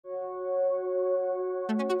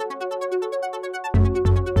Hello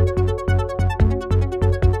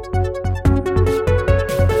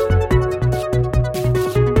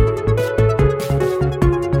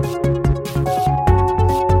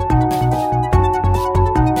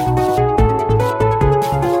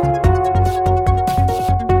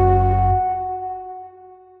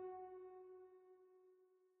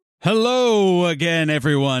again,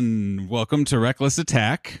 everyone. Welcome to Reckless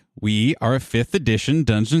Attack. We are a 5th edition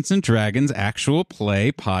Dungeons & Dragons actual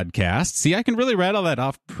play podcast. See, I can really rattle that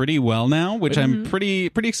off pretty well now, which I'm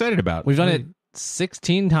pretty excited about. We've done it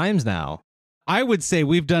 16 times now. I would say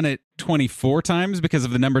we've done it 24 times because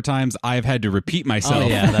of the number of times I've had to repeat myself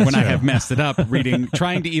when I have messed it up,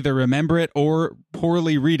 trying to either remember it or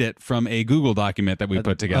poorly read it from a Google document that we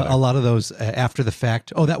put together. A lot of those after the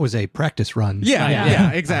fact. Oh, that was a practice run.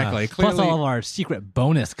 Yeah, exactly. Plus all of our secret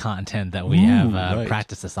bonus content that we have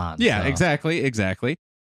practiced this on. Yeah, so. exactly.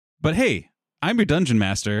 But hey, I'm your dungeon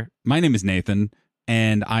master. My name is Nathan.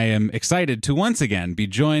 And I am excited to once again be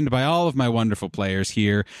joined by all of my wonderful players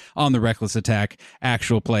here on the Reckless Attack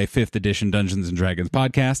Actual Play 5th Edition Dungeons & Dragons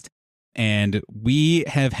podcast. And we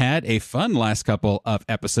have had a fun last couple of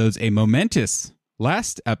episodes, a momentous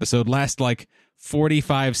last episode, like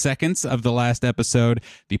 45 seconds of the last episode.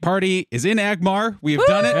 The party is in Agmar. We have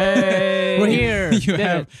done it. Hey, we're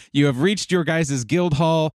here. You have reached your guys' guild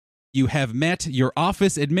hall. You have met your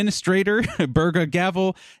office administrator, Berga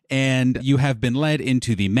Gavel, and you have been led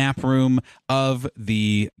into the map room of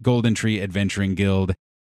the Golden Tree Adventuring Guild.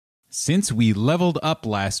 Since we leveled up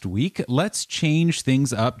last week, let's change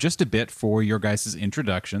things up just a bit for your guys'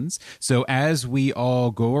 introductions. So as we all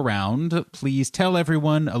go around, please tell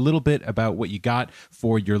everyone a little bit about what you got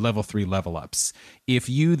for your level 3 level ups. If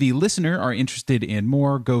you, the listener, are interested in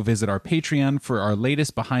more, go visit our Patreon for our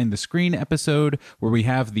latest behind the screen episode, where we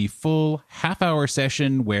have the full half-hour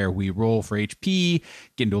session where we roll for HP,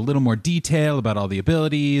 get into a little more detail about all the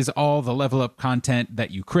abilities, all the level up content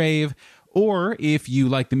that you crave. Or if you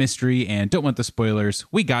like the mystery and don't want the spoilers,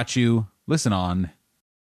 we got you. Listen on.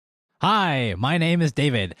 Hi, my name is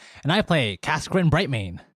David, and I play Kaskrin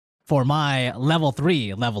Brightmane for my level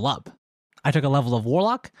 3 level up. I took a level of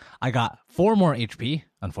Warlock. I got 4 more HP,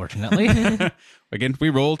 unfortunately. Again, we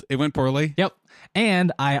rolled. It went poorly. Yep.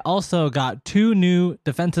 And I also got 2 new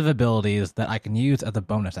defensive abilities that I can use as a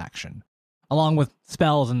bonus action, along with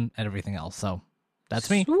spells and everything else. So that's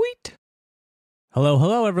me. Sweet.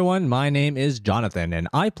 Hello, everyone. My name is Jonathan, and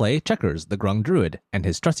I play Checkers, the Grung Druid, and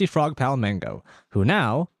his trusty frog pal Mango, who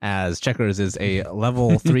now, as Checkers is a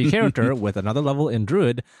level 3 character with another level in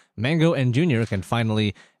Druid, Mango and Junior can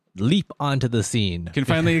finally leap onto the scene. Can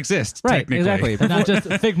finally exist, right, technically. Exactly. They're not just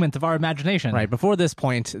figments of our imagination. Right. Before this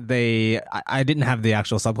point, I didn't have the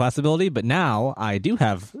actual subclass ability, but now I do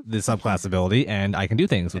have the subclass ability, and I can do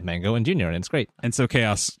things with Mango and Junior, and it's great. And so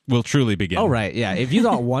chaos will truly begin. Oh, right, yeah. If you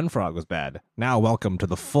thought one frog was bad, now welcome to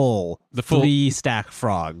the full 3-stack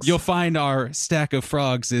frogs. You'll find our stack of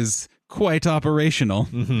frogs is quite operational.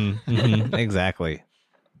 Exactly.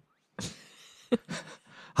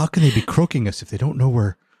 How can they be croaking us if they don't know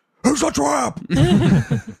we're... Who's a trap?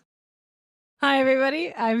 Hi,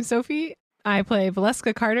 everybody. I'm Sophie. I play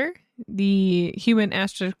Valeska Carter, the human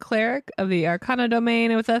astral cleric of the Arcana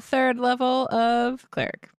domain with a 3rd level of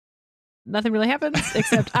cleric. Nothing really happens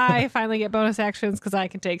except I finally get bonus actions because I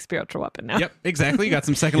can take spiritual weapon now. Yep, exactly. You got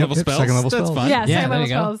some second level spells. Second level That's spells. fun. Yeah, second there level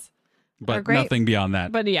you go. spells. But great. nothing beyond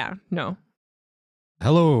that. But yeah, no.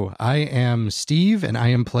 Hello, I am Steve, and I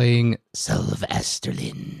am playing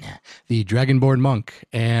Sylvesterlin, the Dragonborn monk.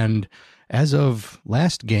 And as of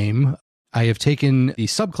last game, I have taken the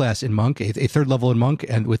subclass in monk, a 3rd level in monk,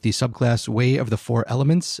 and with the subclass Way of the 4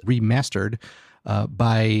 Elements remastered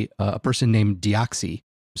by a person named Deoxy.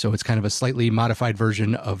 So it's kind of a slightly modified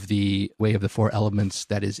version of the Way of the 4 Elements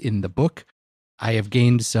that is in the book. I have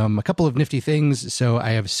gained a couple of nifty things. So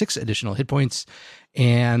I have 6 additional hit points,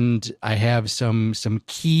 and I have some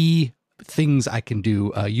key things I can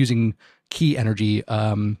do using key energy.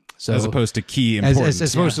 So as opposed to key importance.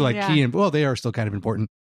 As opposed to key, and well, they are still kind of important.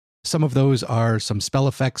 Some of those are some spell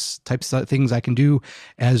effects types of things I can do,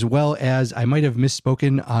 as well as I might have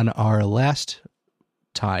misspoken on our last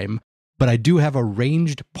time, but I do have a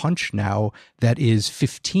ranged punch now that is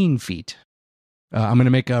 15 feet. I'm going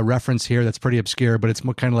to make a reference here that's pretty obscure, but it's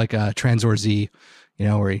more kind of like a Transor Z,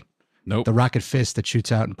 where he, the rocket fist that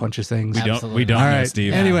shoots out and punches things. We don't All know, right.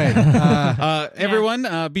 Steve. Anyway, everyone,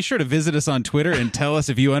 be sure to visit us on Twitter and tell us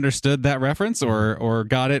if you understood that reference or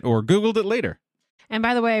got it or Googled it later. And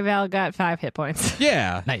by the way, Val got 5 hit points.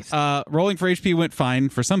 Yeah. Nice. Rolling for HP went fine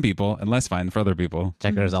for some people and less fine for other people.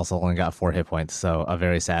 Checkers also only got 4 hit points, so a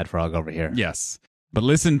very sad frog over here. Yes. But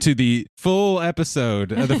listen to the full episode,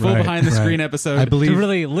 the full Right, behind the screen right. episode. I To believe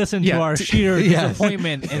really listen Yeah, to our to- sheer Yes.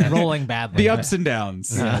 disappointment in rolling badly. the ups and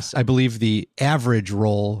downs. yes, I believe the average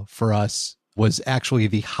roll for us was actually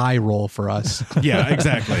the high roll for us. Yeah,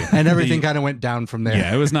 exactly. And everything The- kind of went down from there.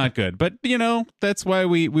 Yeah, it was not good. But, that's why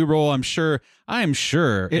we roll. I'm sure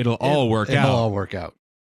it'll all work out. It'll all work out.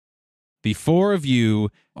 The four of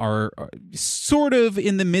you are sort of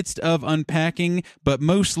in the midst of unpacking, but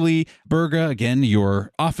mostly Berga, again,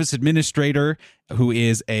 your office administrator, who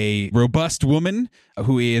is a robust woman,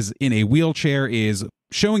 who is in a wheelchair, is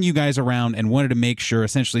showing you guys around and wanted to make sure,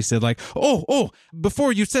 essentially said like, oh,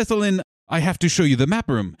 before you settle in, I have to show you the map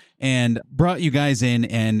room, and brought you guys in,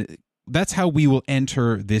 and that's how we will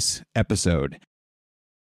enter this episode.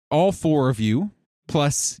 All four of you,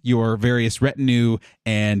 plus your various retinue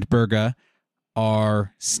and Berga,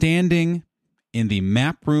 are standing in the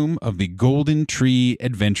map room of the Golden Tree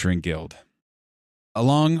Adventuring Guild.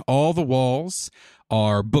 Along all the walls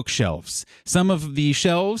are bookshelves. Some of the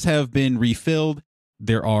shelves have been refilled.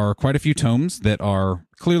 There are quite a few tomes that are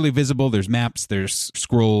clearly visible. There's maps, there's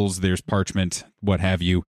scrolls, there's parchment, what have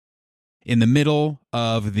you. In the middle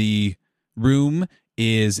of the room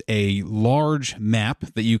is a large map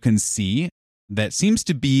that you can see that seems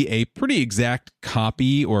to be a pretty exact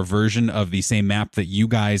copy or version of the same map that you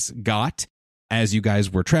guys got as you guys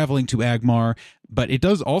were traveling to Agmar, but it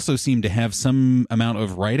does also seem to have some amount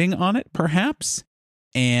of writing on it, perhaps.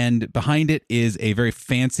 And behind it is a very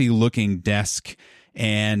fancy looking desk,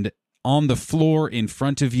 and on the floor in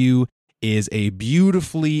front of you is a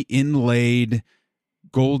beautifully inlaid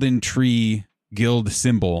Golden Tree Guild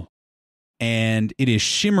symbol, and it is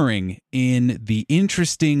shimmering in the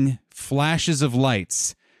interesting flashes of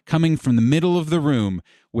lights coming from the middle of the room,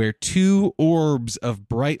 where two orbs of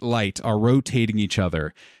bright light are rotating each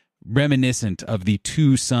other, reminiscent of the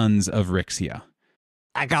two sons of Rixia.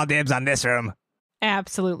 I call dibs on this room.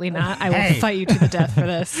 Absolutely not. I will Hey. fight you to the death for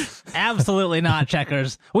this. Absolutely not,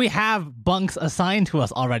 Checkers. We have bunks assigned to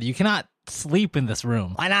us already. You cannot sleep in this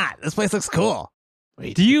room. Why not? This place looks cool.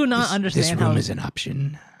 Wait, Do you not understand This how room is an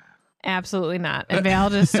option. Absolutely not. And Val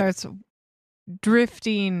just starts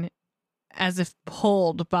drifting as if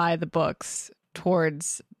pulled by the books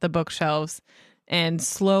towards the bookshelves and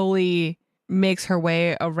slowly makes her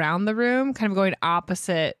way around the room, kind of going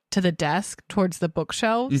opposite to the desk towards the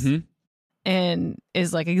bookshelves, and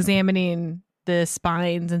is like examining the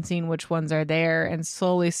spines and seeing which ones are there and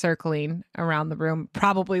slowly circling around the room,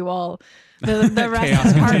 probably while the rest Chaos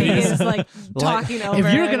of the party continues. is like talking over.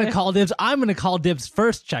 If you're going to it. call dibs, I'm going to call dibs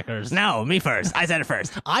first, Checkers. No, me first. I said it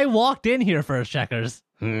first. I walked in here first, Checkers.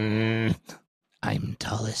 Hmm. I'm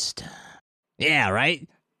tallest. Yeah, right?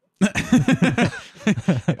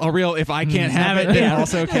 Auriel, if I can't have it, then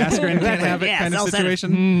also Kaskrin can't have it, Yeah, kind of Sel said it.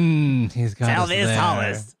 situation. He's got Sal us is there.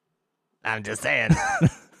 tallest. I'm just saying.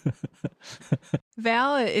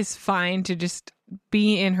 Val is fine to just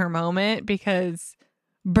be in her moment because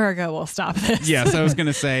Berga will stop this. Yes, I was going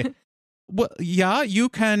to say, well, yeah, you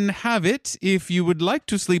can have it if you would like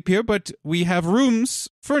to sleep here, but we have rooms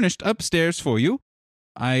furnished upstairs for you.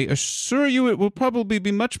 I assure you it will probably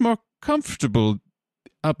be much more comfortable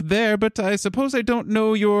up there, but I suppose I don't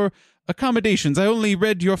know your accommodations. I only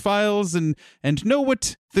read your files and know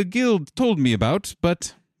what the guild told me about,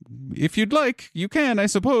 but if you'd like, you can, I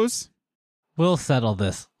suppose. We'll settle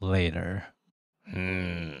this later.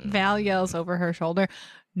 Val yells over her shoulder,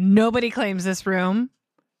 "Nobody claims this room.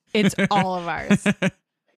 It's all of ours."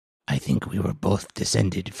 I think we were both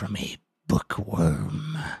descended from a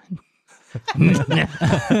bookworm. No.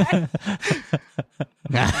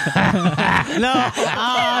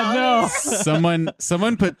 No.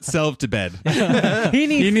 Someone put Selv to bed. He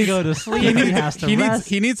needs to go to sleep. He has to rest.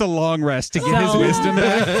 He needs a long rest to get his No. wisdom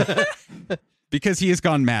back. Because he has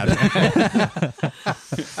gone mad.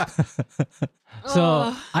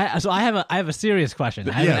 So I have a serious question.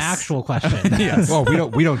 I have an Yes. actual question. Yes. Well,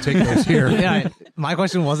 we don't take those here. Yeah, my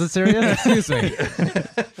question wasn't serious. Excuse me.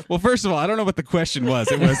 Well, first of all, I don't know what the question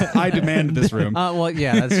was. It was, I demand this room. Well,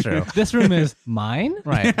 yeah, that's true. This room is mine,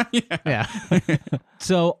 right? Yeah.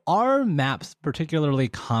 So, are maps particularly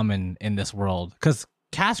common in this world? Because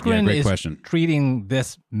Kaskrin great is question. treating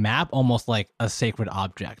this map almost like a sacred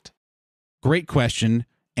object. Great question.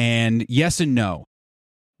 And yes and no.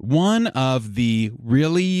 One of the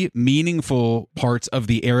really meaningful parts of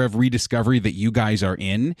the era of rediscovery that you guys are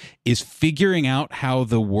in is figuring out how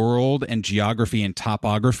the world and geography and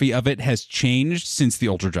topography of it has changed since the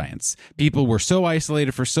Ultra Giants. People were so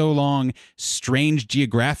isolated for so long, strange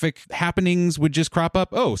geographic happenings would just crop up.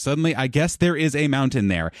 Oh, suddenly I guess there is a mountain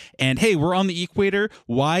there. And hey, we're on the equator.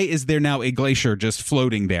 Why is there now a glacier just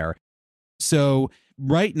floating there? So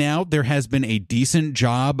right now, there has been a decent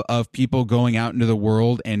job of people going out into the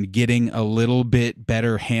world and getting a little bit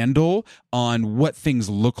better handle on what things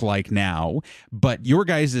look like now. But your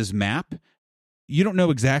guys' map, you don't know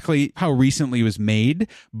exactly how recently it was made,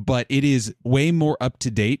 but it is way more up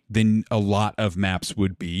to date than a lot of maps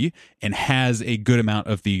would be and has a good amount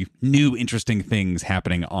of the new interesting things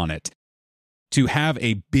happening on it. To have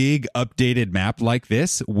a big updated map like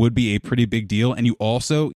this would be a pretty big deal. And you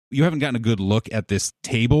haven't gotten a good look at this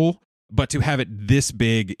table, but to have it this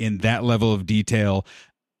big in that level of detail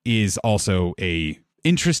is also a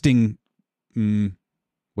interesting,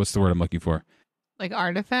 what's the word I'm looking for? Like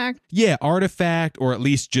artifact? Yeah, artifact, or at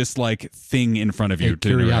least just like thing in front of you. A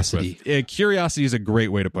curiosity. Curiosity is a great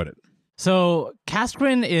way to put it. So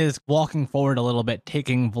Kaskrin is walking forward a little bit,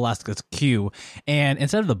 taking Valeska's cue, and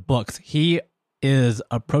instead of the books, he is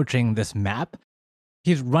approaching this map.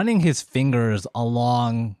 He's running his fingers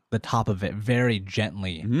along the top of it very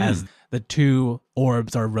gently as the two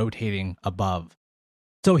orbs are rotating above.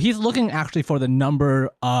 So he's looking actually for the number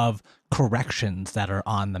of corrections that are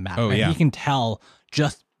on the map. Oh, and yeah. he can tell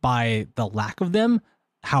just by the lack of them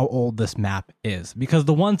how old this map is, because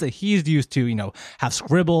the ones that he's used to, have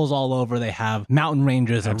scribbles all over. They have mountain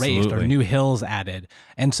ranges erased or Absolutely. new hills added.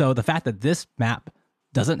 And so the fact that this map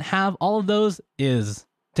doesn't have all of those is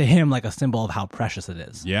to him like a symbol of how precious it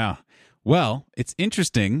is. Yeah. Well, it's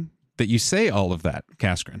interesting that you say all of that,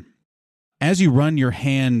 Kaskrin. As you run your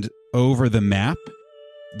hand over the map,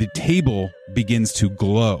 the table begins to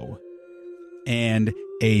glow, and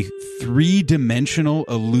a three-dimensional,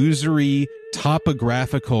 illusory,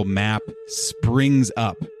 topographical map springs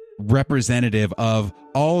up, representative of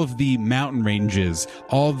all of the mountain ranges,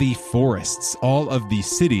 all the forests, all of the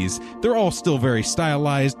cities. They're all still very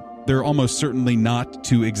stylized. They're almost certainly not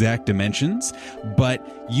to exact dimensions,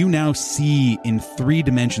 but you now see in 3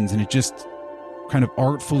 dimensions, and it just kind of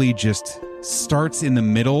artfully just starts in the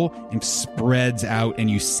middle and spreads out,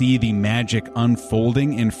 and you see the magic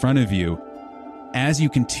unfolding in front of you. As you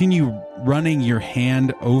continue running your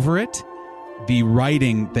hand over it, the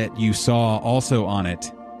writing that you saw also on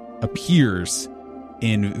it appears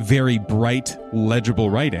in very bright, legible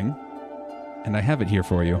writing, and I have it here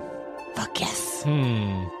for you. Fuck yes.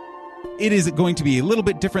 It is going to be a little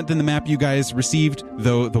bit different than the map you guys received,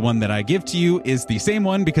 though the one that I give to you is the same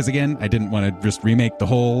one because, again, I didn't want to just remake the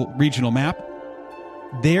whole regional map.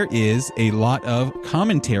 There is a lot of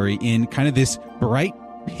commentary in kind of this bright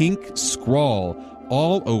pink scrawl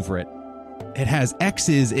all over it. It has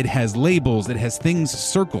X's, it has labels, it has things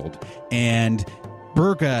circled, and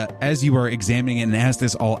Berga, as you are examining it and as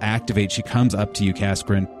this all activates, she comes up to you,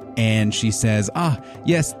 Kaskrin, and she says,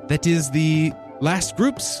 yes, that is the last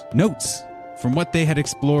group's notes from what they had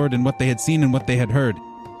explored and what they had seen and what they had heard.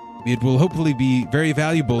 It will hopefully be very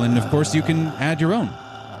valuable, and of course you can add your own.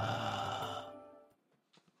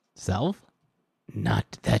 Self?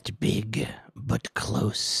 Not that big, but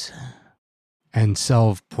close. And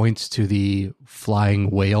Selv points to the flying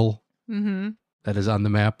whale that is on the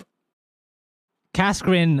map.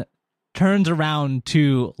 Kaskrin turns around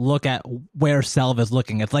to look at where Selv is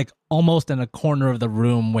looking. It's like almost in a corner of the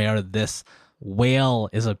room where this whale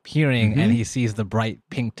is appearing, and he sees the bright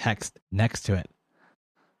pink text next to it.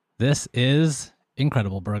 This is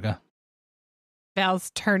incredible, Berga.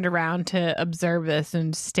 Val's turned around to observe this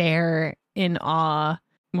and stare in awe.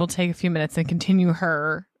 We'll take a few minutes and continue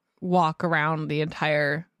her walk around the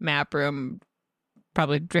entire map room,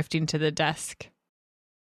 probably drifting to the desk.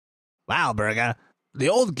 Wow, Berga. The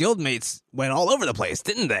old guildmates went all over the place,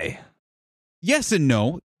 didn't they? Yes and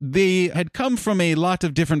no. They had come from a lot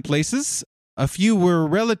of different places. A few were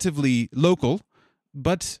relatively local,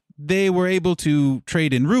 but they were able to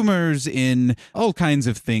trade in rumors, in all kinds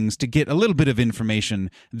of things to get a little bit of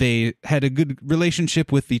information. They had a good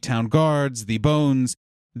relationship with the town guards, the bones.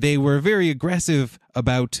 They were very aggressive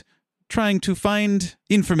about trying to find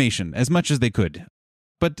information as much as they could.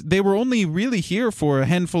 But they were only really here for a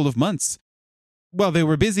handful of months. Well, they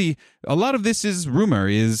were busy. A lot of this is rumor,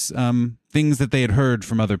 is things that they had heard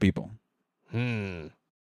from other people.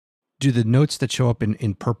 Do the notes that show up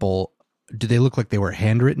in purple, do they look like they were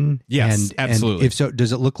handwritten? Yes, absolutely. And if so,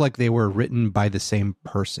 does it look like they were written by the same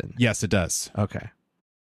person? Yes, it does. Okay.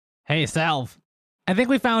 Hey, Selv. I think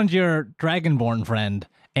we found your Dragonborn friend.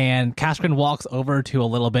 And Kaskrin walks over to a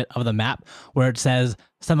little bit of the map where it says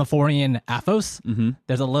Semaphorian Athos.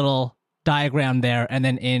 There's a little diagram there, and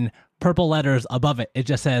then in purple letters above it, it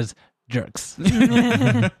just says jerks.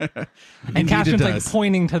 And Kaskrin's like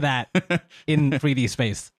pointing to that in 3D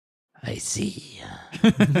space. I see.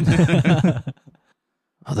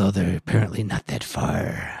 Although they're apparently not that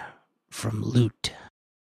far from loot.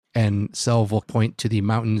 And Selv will point to the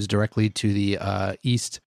mountains directly to the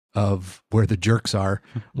east of where the jerks are,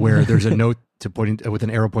 where there's a note with an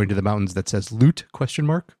arrow pointing to the mountains that says "loot?" ?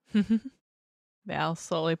 Val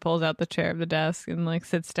slowly pulls out the chair of the desk and like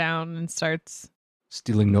sits down and starts.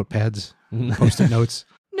 Stealing notepads, post-it notes.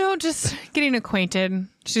 No, just getting acquainted.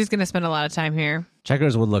 She's going to spend a lot of time here.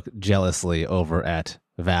 Checkers would look jealously over at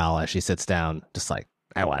Val as she sits down, just like,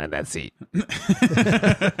 I wanted that seat.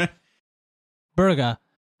 Burga,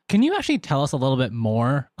 can you actually tell us a little bit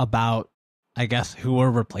more about, I guess, who we're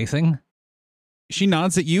replacing? She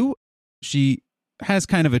nods at you. She has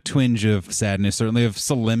kind of a twinge of sadness, certainly of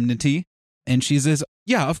solemnity. And she says,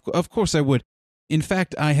 yeah, of course I would. In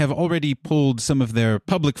fact, I have already pulled some of their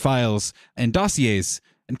public files and dossiers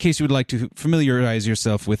in case you would like to familiarize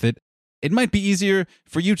yourself with it. It might be easier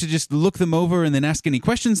for you to just look them over and then ask any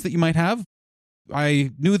questions that you might have.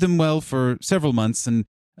 I knew them well for several months and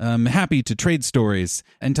I'm happy to trade stories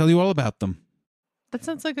and tell you all about them. That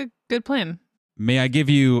sounds like a good plan. May I give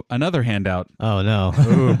you another handout? Oh, no.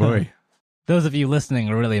 Oh boy. Those of you listening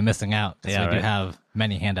are really missing out. So Yeah, we do right. have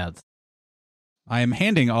many handouts. I am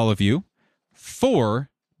handing all of you 4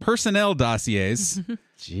 personnel dossiers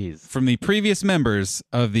Jeez. from the previous members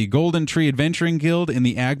of the Golden Tree Adventuring Guild in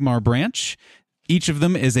the Agmar branch. Each of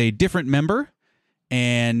them is a different member,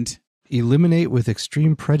 and Eliminate with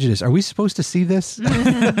extreme prejudice. Are we supposed to see this?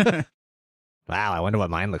 Wow, I wonder what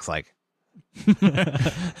mine looks like.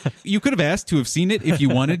 you could have asked to have seen it if you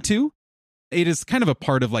wanted to. It is kind of a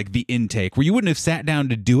part of like the intake where you wouldn't have sat down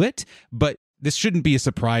to do it, but this shouldn't be a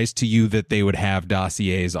surprise to you that they would have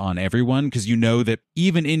dossiers on everyone, because you know that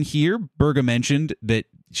even in here, Burga mentioned that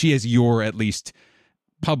she has your at least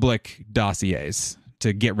public dossiers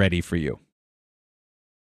to get ready for you.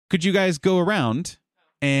 Could you guys go around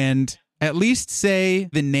and at least say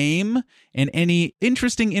the name and any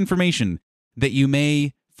interesting information that you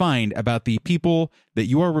may find about the people that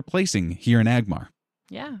you are replacing here in Agmar?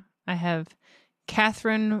 Yeah. I have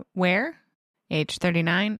Catherine Ware, age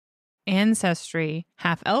 39, ancestry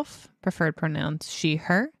half-elf, preferred pronouns she,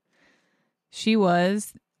 her. She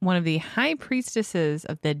was one of the high priestesses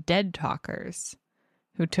of the Dead Talkers,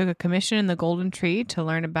 who took a commission in the Golden Tree to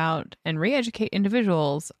learn about and re-educate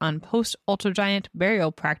individuals on post-Ultra Giant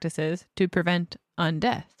burial practices to prevent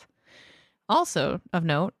undeath. Also, of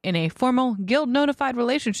note, in a formal guild-notified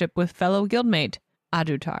relationship with fellow guildmate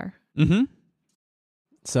Adutar. Mm-hmm.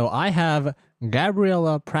 So I have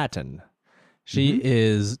Gabriella Pratton. She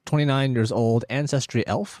is 29 years old, ancestry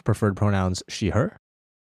elf, preferred pronouns she, her.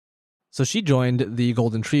 So she joined the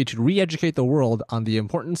Golden Tree to re-educate the world on the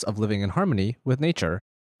importance of living in harmony with nature.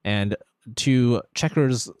 And to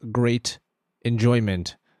Checker's great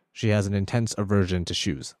enjoyment, she has an intense aversion to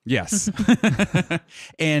shoes. Yes.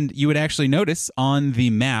 And you would actually notice on the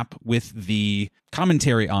map with the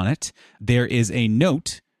commentary on it, there is a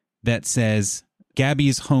note that says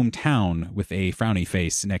Gabby's hometown with a frowny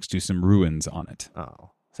face next to some ruins on it.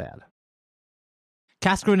 Oh, sad.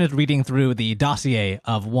 Kaskrin is reading through the dossier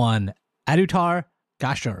of one Adutar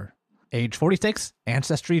Gashur, age 46,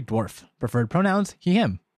 ancestry dwarf, preferred pronouns he,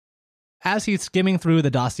 him. As he's skimming through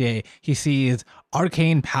the dossier, he sees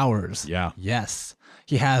arcane powers. Yeah. Yes.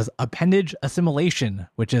 He has appendage assimilation,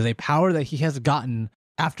 which is a power that he has gotten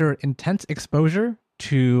after intense exposure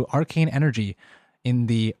to arcane energy in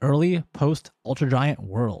the early post-Ultra Giant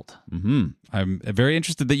world. Mm-hmm. I'm very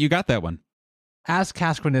interested that you got that one. As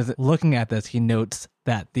Kaskrin is looking at this, he notes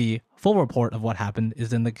that the full report of what happened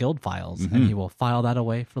is in the guild files, and he will file that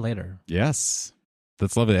away for later. Yes.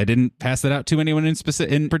 That's lovely. I didn't pass that out to anyone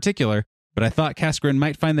in particular, but I thought Kaskrin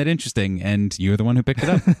might find that interesting, and you're the one who picked it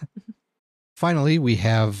up. Finally, we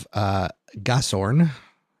have Gasorn,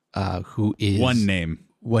 who is One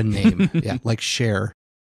name. Yeah, like Cher.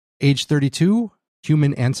 Age 32,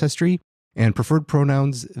 human ancestry, and preferred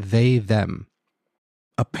pronouns they, them.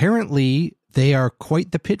 Apparently, they are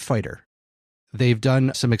quite the pit fighter. They've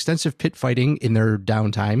done some extensive pit fighting in their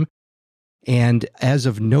downtime. And as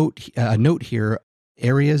of note here,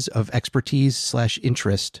 areas of expertise /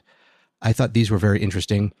 interest. I thought these were very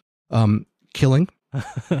interesting. Killing.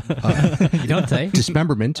 You don't say?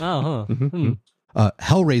 Dismemberment. Oh, huh. Mhm.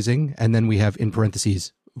 Hell raising. And then we have in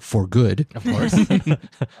parentheses, for good. Of course.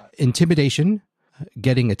 Intimidation.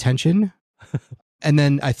 Getting attention. And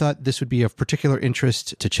then I thought this would be of particular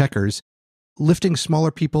interest to Checkers. Lifting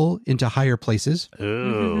smaller people into higher places.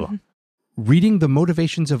 Ooh. Reading the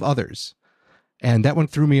motivations of others. And that one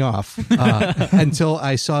threw me off until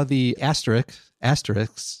I saw the asterisks.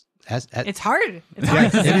 It's hard. It's Yeah,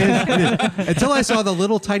 hard. it is. Until I saw the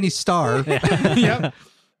little tiny star,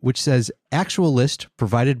 which says actual list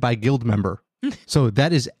provided by guild member. So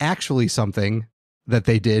that is actually something that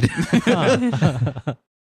they did. Huh.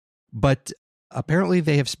 But apparently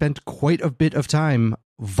they have spent quite a bit of time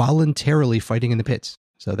voluntarily fighting in the pits.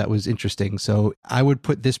 So that was interesting. So I would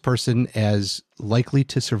put this person as likely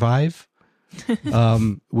to survive,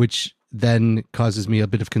 which then causes me a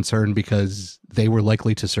bit of concern because they were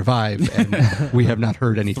likely to survive and we have not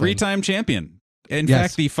heard anything. 3-time champion. In Yes.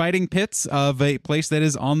 fact, the fighting pits of a place that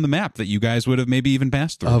is on the map that you guys would have maybe even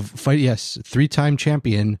passed through. Of fight, yes, 3-time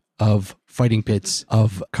champion of fighting pits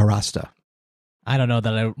of Karasta. I don't know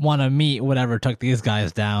that I want to meet whatever took these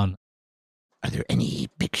guys down. Are there any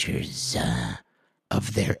pictures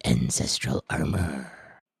of their ancestral armor?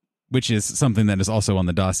 Which is something that is also on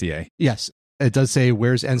the dossier. Yes, it does say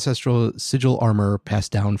wears ancestral sigil armor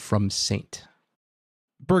passed down from Saint.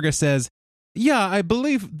 Berga says, yeah, I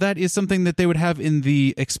believe that is something that they would have in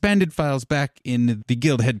the expanded files back in the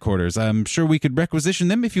guild headquarters. I'm sure we could requisition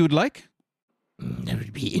them if you would like. That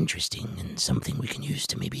would be interesting and something we can use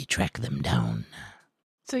to maybe track them down.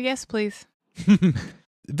 So yes, please.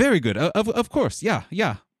 Very good. Of course. Yeah.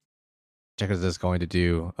 Checkers is going to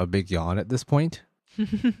do a big yawn at this point.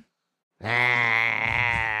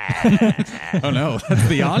 Oh no, that's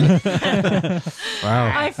the yawn.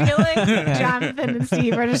 Wow. I feel like Jonathan and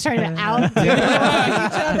Steve are just trying to outdo each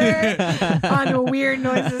other on weird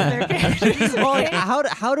noises their characters Well, like, make.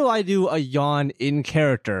 how do I do a yawn in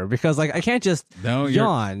character? Because like I can't just No, you're-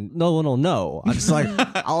 yawn. No one will know. I'm just like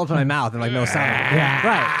I'll open my mouth and like no sound. Yeah,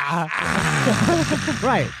 right.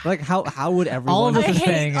 Right. Like how would everyone? All of us I are hate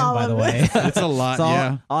staying in, all by the of way. It's a lot. So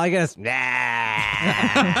Yeah. all I guess.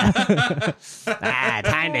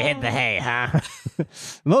 Time to hit the hay, huh?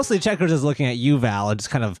 Mostly Checkers is looking at you, Val, and just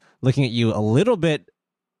kind of looking at you a little bit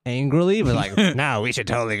angrily, but like, No, we should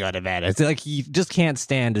totally go to bed. it's like he just can't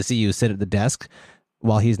stand to see you sit at the desk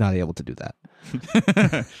while he's not able to do that.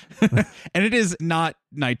 And it is not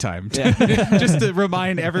nighttime. Just to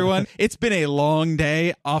remind everyone, it's been a long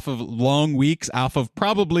day off of long weeks, off of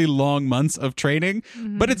probably long months of training,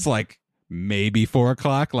 but it's like maybe 4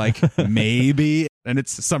 o'clock, like maybe, and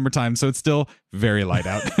it's summertime, so it's still very light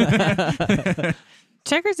out.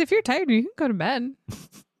 Checkers, if you're tired, you can go to bed.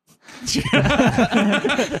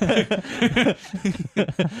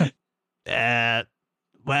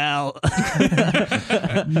 Well,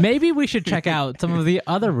 Maybe we should check out some of the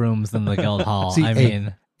other rooms in the guild hall. See, I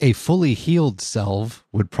mean, A fully healed Selv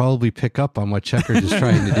would probably pick up on what Checkers is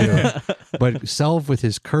trying to do. But Selv, with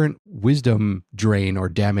his current wisdom drain or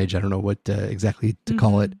damage, I don't know what exactly to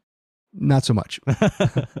call it, not so much.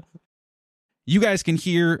 You guys can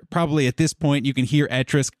hear, probably at this point, you can hear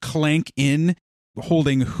Etris clank in,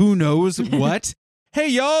 holding who knows what. Hey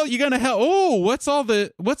y'all, you gonna help? Oh, what's all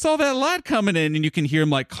that light coming in? And you can hear him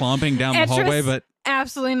like clomping down the Etris, hallway. But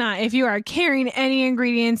absolutely not. If you are carrying any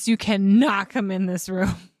ingredients, you cannot come in this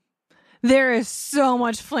room. There is so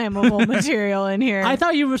much flammable material in here. I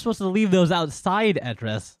thought you were supposed to leave those outside,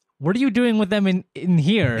 Etris. What are you doing with them in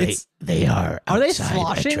here? They are Are they outside,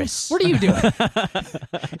 sloshing? Etris. What are you doing?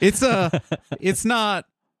 it's not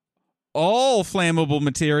all flammable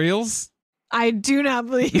materials. I do not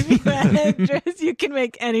believe you, Edris. You can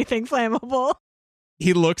make anything flammable.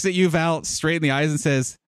 He looks at you, Val, straight in the eyes and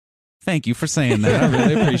says, "Thank you for saying that. I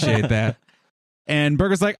really appreciate that." And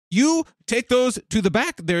Berger's like, "You take those to the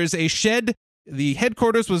back. There's a shed. The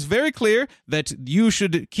headquarters was very clear that you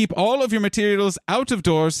should keep all of your materials out of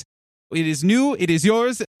doors. It is new. It is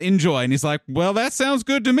yours. Enjoy." And he's like, "Well, that sounds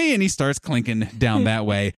good to me." And he starts clinking down that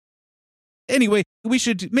way. Anyway, we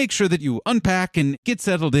should make sure that you unpack and get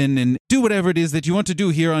settled in and do whatever it is that you want to do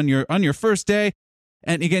here on your first day.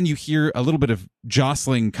 And again, you hear a little bit of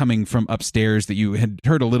jostling coming from upstairs that you had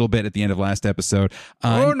heard a little bit at the end of last episode.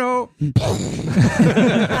 Oh, no.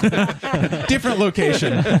 Different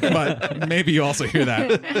location, but maybe you also hear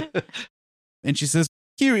that. And she says,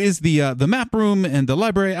 "Here is the map room and the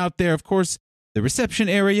library out there, of course, the reception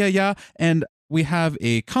area, yeah. And we have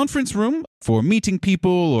a conference room for meeting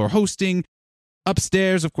people or hosting.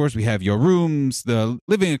 Upstairs, of course, we have your rooms, the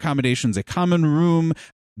living accommodations, a common room.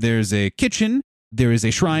 There's a kitchen. There is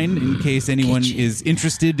a shrine in case anyone is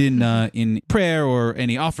interested in prayer or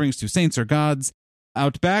any offerings to saints or gods.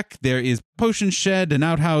 Out back, there is potion shed, an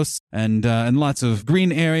outhouse, and lots of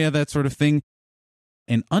green area, that sort of thing.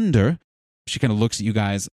 And under, she kind of looks at you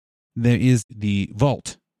guys, there is the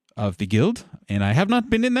vault of the guild. And I have not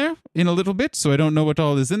been in there in a little bit, so I don't know what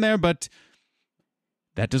all is in there, but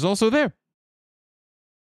that is also there."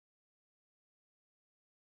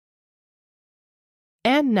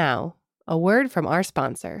 And now, a word from our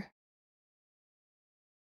sponsor.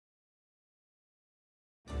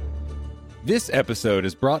 This episode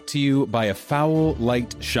is brought to you by A Foul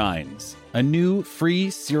Light Shines. a new free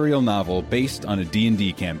serial novel based on a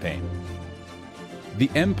D&D campaign. The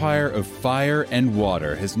Empire of Fire and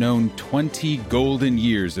Water has known 20 golden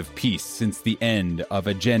years of peace since the end of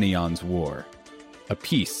Agenion's War, a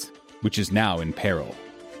peace which is now in peril.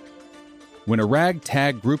 When a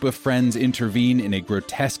ragtag group of friends intervene in a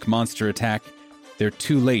grotesque monster attack, they're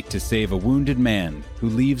too late to save a wounded man who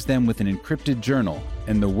leaves them with an encrypted journal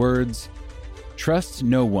and the words, "Trust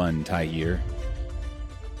no one, Tyir."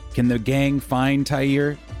 Can the gang find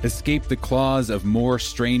Tyir, escape the claws of more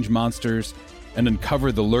strange monsters, and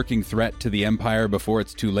uncover the lurking threat to the Empire before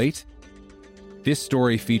it's too late? This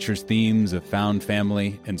story features themes of found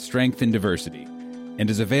family and strength in diversity, and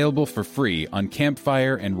is available for free on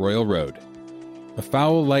Campfire and Royal Road. A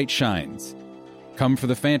foul light shines. Come for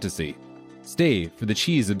the fantasy. Stay for the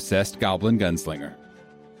cheese-obsessed goblin gunslinger.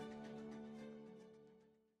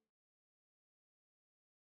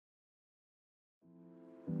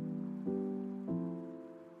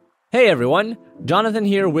 Hey everyone, Jonathan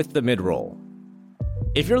here with the midroll.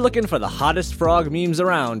 If you're looking for the hottest frog memes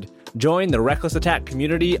around, join the Reckless Attack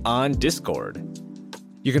community on Discord.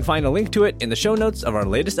 You can find a link to it in the show notes of our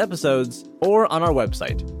latest episodes or on our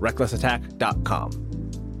website, recklessattack.com.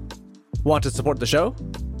 Want to support the show?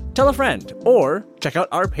 Tell a friend or check out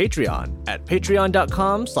our Patreon at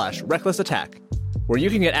patreon.com/recklessattack, where you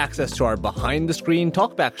can get access to our behind-the-screen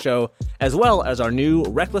talkback show as well as our new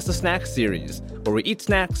Reckless to Snack series, where we eat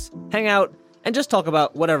snacks, hang out, and just talk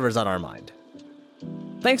about whatever's on our mind.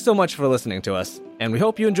 Thanks so much for listening to us, and we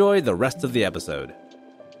hope you enjoy the rest of the episode.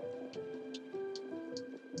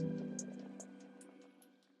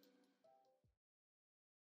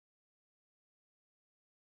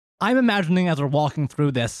 I'm imagining as we're walking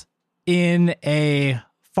through this, in a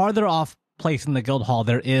farther off place in the guild hall,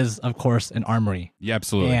 there is, of course, an armory. Yeah,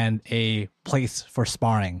 absolutely. And a place for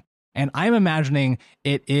sparring. And I'm imagining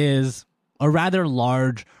it is a rather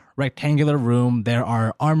large rectangular room. There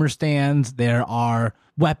are armor stands, there are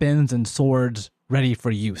weapons and swords ready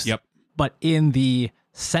for use. Yep. But in the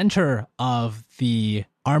center of the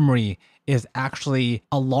armory is actually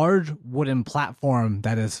a large wooden platform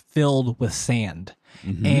that is filled with sand.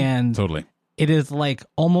 Mm-hmm. And Totally. it is like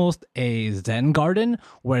almost a Zen garden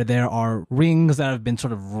where there are rings that have been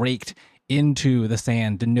sort of raked into the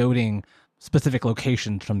sand, denoting specific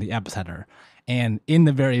locations from the epicenter. And in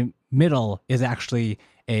the very middle is actually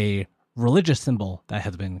a religious symbol that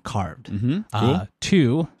has been carved Cool.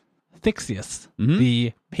 to Thixius,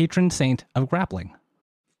 the patron saint of grappling.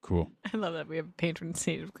 Cool. I love that we have a patron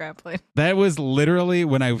saint of grappling. That was literally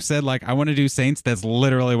when I said, like, I want to do Saints, that's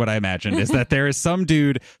literally what I imagined, is that there is some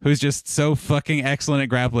dude who's just so fucking excellent at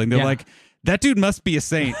grappling. They're Yeah. like, that dude must be a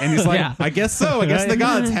saint. And he's like, Yeah. I guess so. I guess the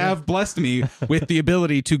gods have blessed me with the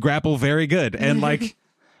ability to grapple very good. And like,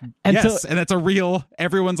 And yes. so, And that's a real,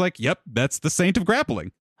 everyone's like, yep, that's the saint of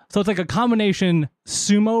grappling. so it's like a combination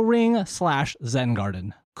sumo ring / Zen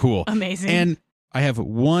garden. Cool. Amazing. And I have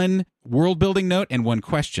one world building note and one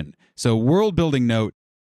question. So, world building note,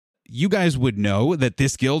 you guys would know that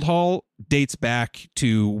this guild hall dates back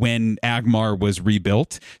to when Agmar was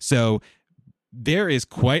rebuilt. So, there is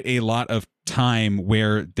quite a lot of time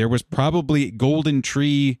where there was probably Golden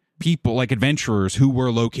Tree people, like adventurers, who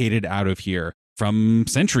were located out of here from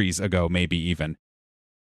centuries ago, maybe even.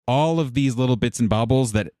 All of these little bits and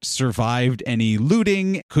baubles that survived any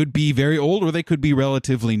looting could be very old or they could be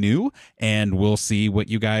relatively new. And we'll see what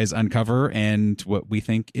you guys uncover and what we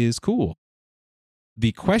think is cool.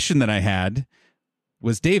 The question that I had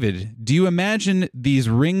was, David, do you imagine these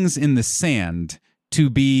rings in the sand to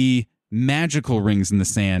be magical rings in the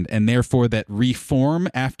sand and therefore that reform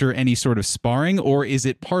after any sort of sparring? Or is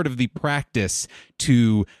it part of the practice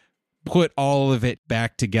to put all of it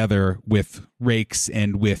back together with rakes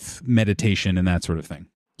and with meditation and that sort of thing?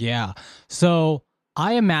 Yeah. So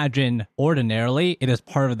I imagine ordinarily it is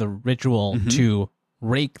part of the ritual to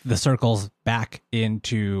rake the circles back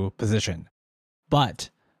into position. But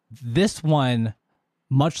this one,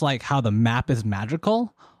 much like how the map is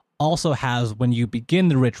magical, also has, when you begin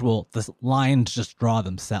the ritual, the lines just draw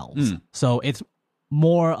themselves. So it's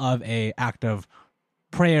more of a act of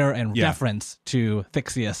prayer and reference to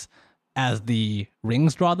Thixius as the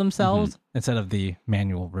rings draw themselves instead of the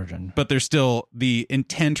manual version. But there's still the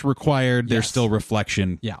intent required. There's Yes. still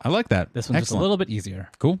reflection. Yeah. I like that. This one's just a Excellent. little bit easier.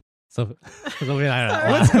 Cool. So I don't know.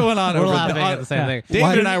 What's going on We're over laughing there? at the same thing.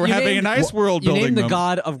 David and I were You having a named- nice world You building named the moment.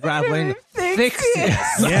 god of grappling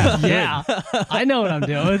Thixius. Yeah. Yeah, I know what I'm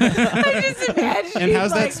doing. I just imagine And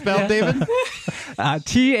how's that like, spelled, David?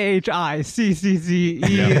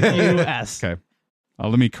 THICCCEUS. Okay.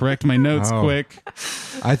 Let me correct my notes Oh. quick.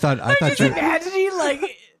 I thought just you. imagining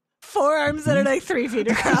like forearms that are like 3 feet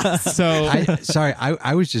across. So I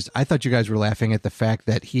thought you guys were laughing at the fact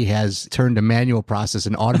that he has turned a manual process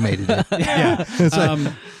and automated it. yeah, It's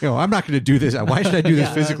like, I'm not going to do this. Why should I do this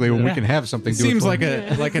physically when we can have something do it seems for like me?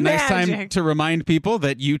 a nice time Magic. to remind people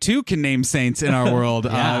that you too can name saints in our world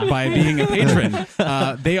by being a patron.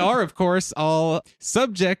 They are, of course, all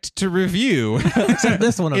subject to review Except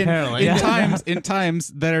this one, apparently. in times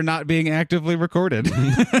that are not being actively recorded. So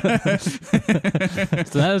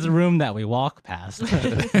that is the room that we walk past.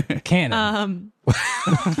 Canon.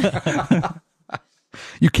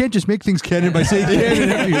 You can't just make things canon by saying canon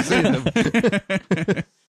after you say them.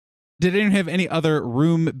 Did anyone have any other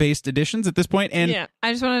room-based additions at this point? And Yeah,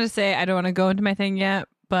 I just wanted to say I don't want to go into my thing yet,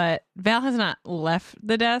 but Val has not left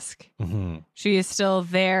the desk. She is still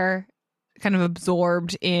there, kind of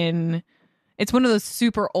absorbed in. It's one of those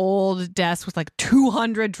super old desks with like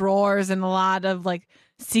 200 drawers and a lot of like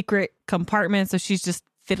secret compartments. So she's just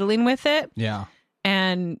fiddling with it. Yeah.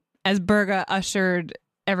 And as Berga ushered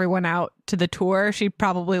everyone out to the tour, she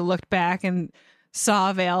probably looked back and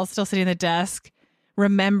saw Val still sitting at the desk,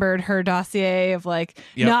 remembered her dossier of like,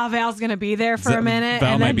 Yep. nah, Val's going to be there for a minute,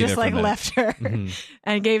 Val and might then be just there for like a minute. left her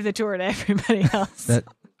and gave the tour to everybody else. That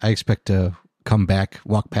I expect to come back,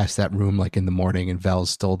 walk past that room like in the morning, and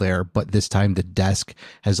Val's still there. But this time the desk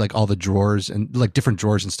has like all the drawers and like different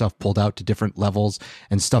drawers and stuff pulled out to different levels,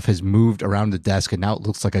 and stuff has moved around the desk, and now it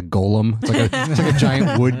looks like a golem. It's like a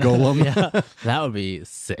giant wood golem. Yeah, that would be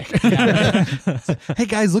sick. Hey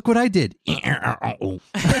guys, look what I did.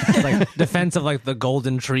 Like defense of like the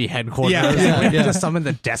Golden Tree headquarters. Yeah, We have to summon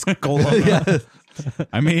the desk golem.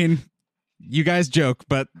 I mean, you guys joke,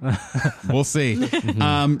 but we'll see.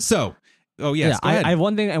 Oh yes, go ahead. I have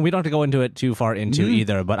one thing, and we don't have to go into it too far into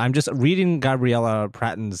either, but I'm just reading Gabriella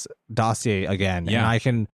Pratton's dossier again, and Yeah. I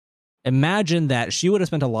can imagine that she would have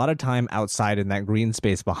spent a lot of time outside in that green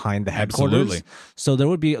space behind the headquarters. Absolutely. So there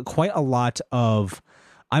would be quite a lot of,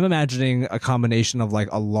 I'm imagining a combination of like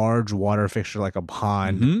a large water fixture, like a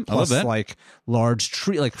pond, I love plus that. like large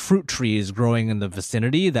tree, like fruit trees growing in the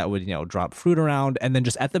vicinity that would, drop fruit around. And then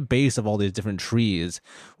just at the base of all these different trees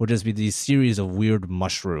would just be these series of weird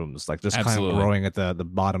mushrooms, like just kind Absolutely. of growing at the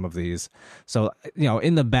bottom of these. So,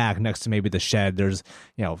 in the back next to maybe the shed, there's,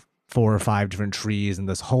 4 or 5 different trees and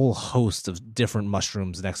this whole host of different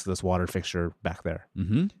mushrooms next to this water fixture back there.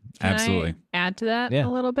 Can Absolutely. I add to that Yeah. a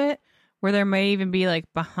little bit? Where there may even be like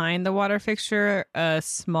behind the water fixture, a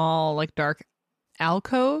small like dark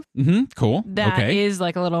alcove Cool. that is Okay.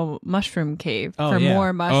 like a little mushroom cave Oh, for yeah. more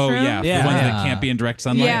Oh mushrooms. yeah, Yeah. the ones Yeah. that can't be in direct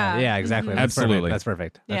sunlight. Yeah. Yeah, exactly. That's Absolutely.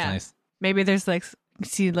 perfect. That's Yeah. nice. Maybe there's like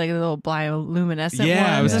see like a little bioluminescent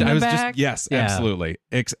Yeah, ones in the just back. yes, Yeah. absolutely.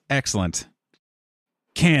 Excellent.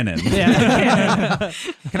 Canon. Yeah.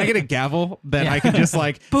 Can I get a gavel that I can just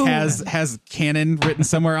like has canon written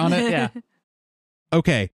somewhere on it? Yeah.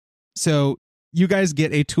 Okay. So you guys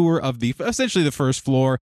get a tour of the essentially the first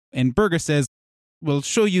floor, and Berger says, "We'll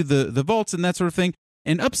show you the vaults and that sort of thing."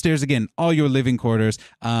 And upstairs again, all your living quarters.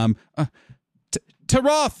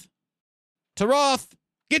 Taroth,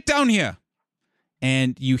 get down here.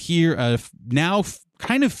 And you hear a now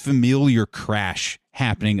kind of familiar crash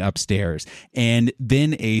happening upstairs, and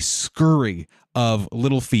then a scurry of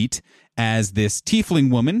little feet as this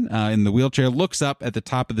tiefling woman in the wheelchair looks up at the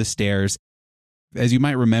top of the stairs. As you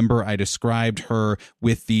might remember, I described her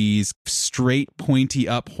with these straight, pointy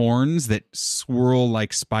up horns that swirl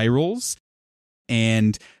like spirals.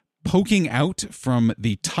 And poking out from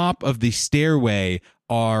the top of the stairway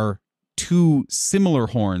are 2 similar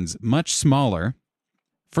horns, much smaller.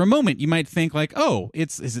 For a moment, you might think like, "Oh,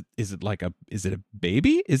 is it a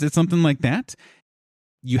baby? Is it something like that?"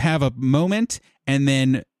 You have a moment, and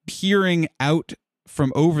then peering out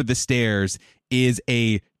from over the stairs is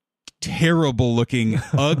a terrible looking,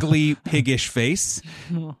 ugly, piggish face.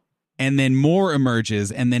 And then more emerges,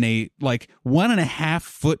 and then a like 1.5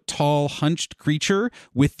 foot tall hunched creature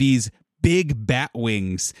with these big bat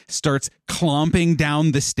wings starts clomping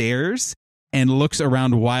down the stairs and looks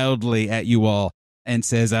around wildly at you all and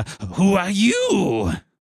says, "Who are you?"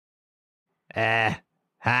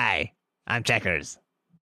 Hi, I'm Checkers.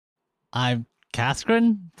 I'm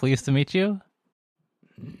Kaskrin. Pleased to meet you.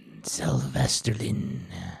 Sylvesterlin.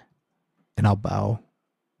 And I'll bow.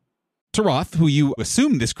 Taroth, who you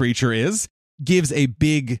assume this creature is, gives a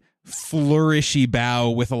big flourishy bow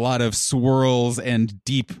with a lot of swirls and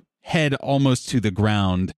deep head almost to the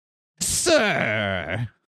ground. "Sir!"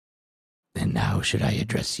 And how should I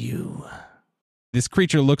address you? This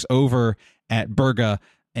creature looks over at Berga,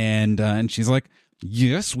 and she's like,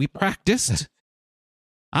 "Yes, we practiced."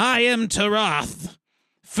 "I am Taroth,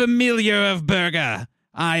 familiar of Berga.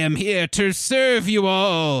 I am here to serve you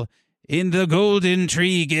all. in the Golden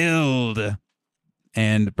Tree Guild.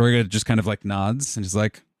 And Berga just kind of like nods and just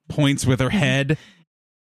like points with her head.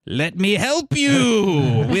 Let me help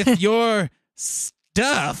you with your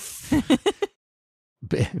stuff.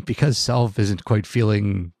 Because Self isn't quite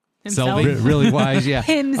feeling Himself. really wise. Yeah,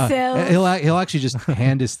 Himself. he'll actually just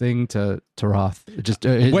hand his thing to Roth. Just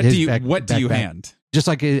What his do you backpack. hand? Just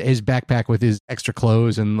like his backpack with his extra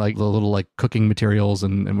clothes and like the little like cooking materials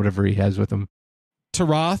and whatever he has with him.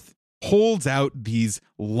 Taroth holds out these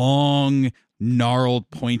long, gnarled,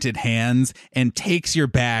 pointed hands and takes your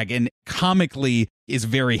bag and comically is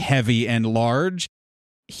very heavy and large.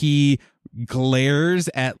 He glares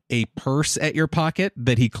at a purse at your pocket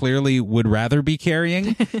that he clearly would rather be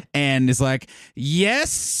carrying and is like, yes,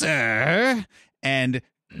 sir. And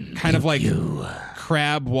kind of like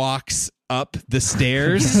crab walks up the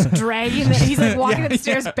stairs. He's like walking up the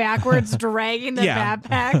stairs backwards, dragging the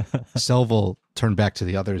backpack. Selv will turn back to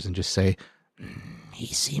the others and just say, He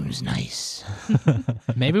seems nice.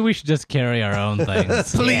 Maybe we should just carry our own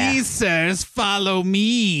things. Please, sirs, follow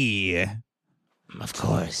me. Of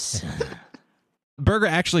course. Berger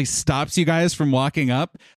actually stops you guys from walking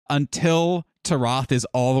up until Taroth is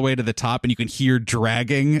all the way to the top and you can hear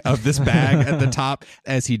dragging of this bag at the top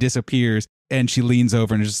as he disappears. And she leans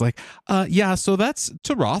over and is just like, yeah, so that's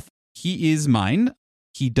Taroth. He is mine.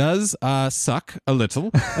 He does suck a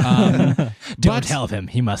little. Don't tell him.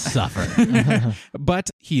 He must suffer. But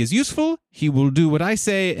he is useful. He will do what I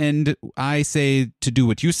say, and I say to do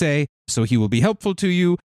what you say, so he will be helpful to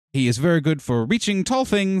you. He is very good for reaching tall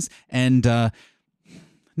things and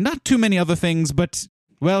not too many other things, but,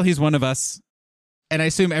 well, he's one of us. And I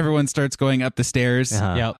assume everyone starts going up the stairs.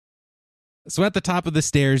 Uh-huh. Yep. So at the top of the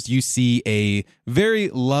stairs, you see a very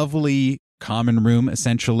lovely common room,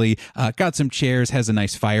 essentially. Got some chairs, has a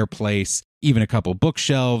nice fireplace, even a couple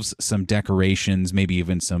bookshelves, some decorations, maybe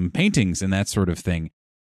even some paintings and that sort of thing.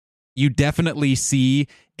 You definitely see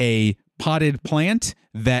a potted plant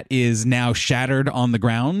that is now shattered on the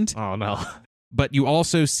ground. Oh, no. But you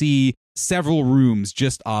also see several rooms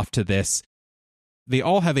just off to this. They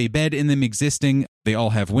all have a bed in them existing. They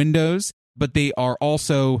all have windows, but they are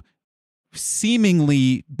also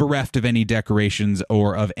seemingly bereft of any decorations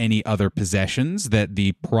or of any other possessions that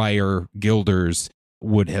the prior guilders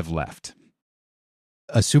would have left.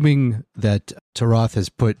 Assuming that Taroth has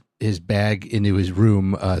put his bag into his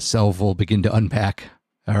room, Selv will begin to unpack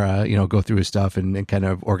or, go through his stuff and kind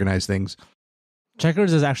of organize things.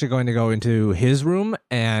 Checkers is actually going to go into his room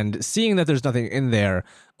and seeing that there's nothing in there,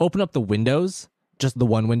 open up the windows, just the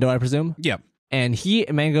one window, I presume. Yeah. And he,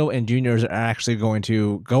 Mango, and Juniors are actually going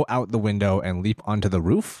to go out the window and leap onto the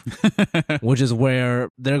roof, which is where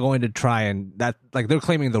they're going to try and they're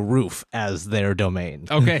claiming the roof as their domain.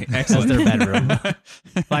 Okay, As excellent. their bedroom.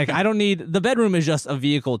 I don't need, the bedroom is just a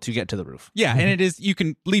vehicle to get to the roof. Yeah, and it is, you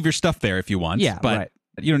can leave your stuff there if you want. Yeah, but right.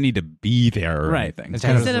 you don't need to be there or Right. anything. It's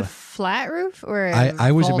kind Is of- it a flat roof or a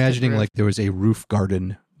I was vaulted imagining roof? like there was a roof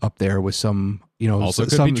garden up there with some, Also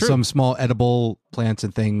could be true. some small edible plants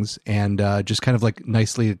and things, and just kind of like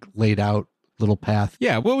nicely laid out little path.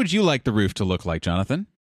 Yeah, what would you like the roof to look like, Jonathan?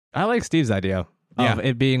 I like Steve's idea of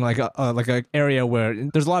it being like a area where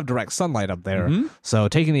there's a lot of direct sunlight up there. Mhm. So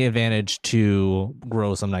taking the advantage to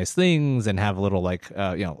grow some nice things and have a little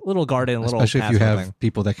little garden, little Especially if path you sort of have thing.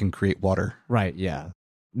 people that can create water. Right, yeah.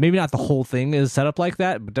 Maybe not the whole thing is set up like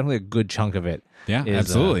that, but definitely a good chunk of it Yeah, is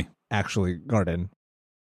absolutely. actually garden.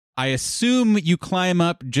 I assume you climb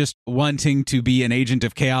up just wanting to be an agent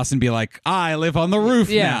of chaos and be like, I live on the roof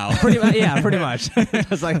now. pretty much. Yeah, pretty much.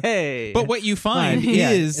 It's like, hey. But what you find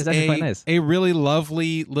Yeah, is it's actually quite nice. a really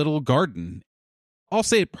lovely little garden. I'll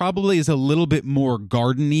say it probably is a little bit more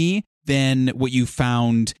garden-y than what you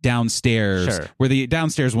found downstairs, Sure. where the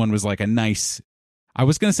downstairs one was like a nice, I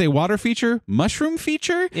was going to say water feature, mushroom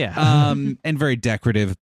feature, Yeah. and very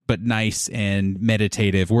decorative, but nice and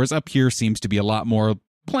meditative, whereas up here seems to be a lot more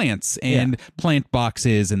plants and plant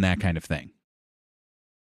boxes and that kind of thing.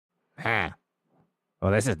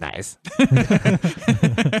 Well, this is nice.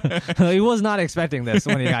 He was not expecting this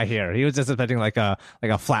when he got here. He was just expecting like a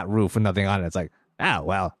flat roof with nothing on it. It's like, Oh,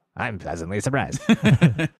 well, I'm pleasantly surprised.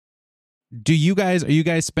 Are you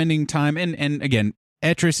guys spending time and again,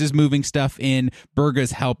 Etris is moving stuff in,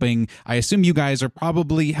 Berga's helping. I assume you guys are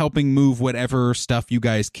probably helping move whatever stuff you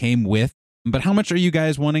guys came with. But how much are you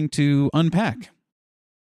guys wanting to unpack?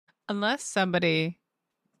 Unless somebody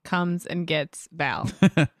comes and gets Val.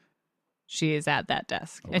 She is at that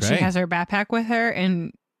desk. And she Okay. has her backpack with her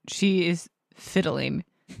and she is fiddling.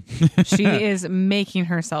 She is making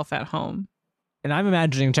herself at home. And I'm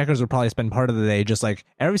imagining Checkers would probably spend part of the day just like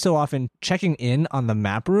every so often checking in on the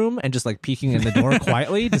map room and just like peeking in the door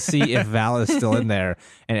quietly to see if Val is still in there.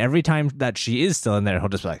 And every time that she is still in there, he'll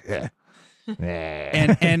just be like,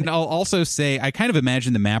 And I'll also say I kind of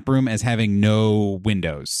imagine the map room as having no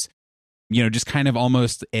windows. Just kind of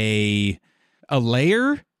almost a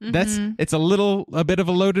layer. It's a bit of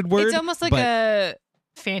a loaded word. It's almost like a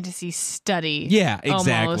fantasy study. Yeah,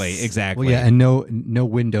 exactly. Almost. Exactly. Well, yeah, and no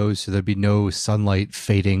windows, so there'd be no sunlight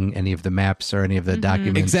fading any of the maps or any of the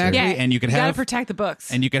documents. Exactly. Yeah, And you could gotta have protect the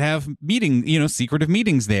books. And you could have secretive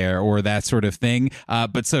meetings there or that sort of thing.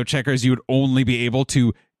 But so Checkers, you would only be able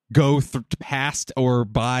to go past or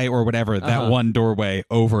by or whatever that one doorway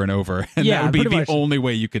over and over. And Yeah, that would be pretty the much. only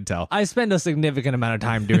way you could tell. I spend a significant amount of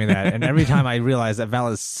time doing that. And every time I realize that Val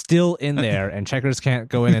is still in there and Checkers can't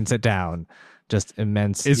go in and sit down, just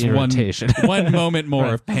immense Is irritation. one moment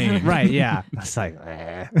more of pain. Right, yeah. It's like,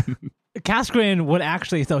 Cascarin would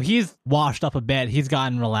actually, so he's washed up a bit, he's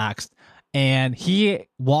gotten relaxed, and he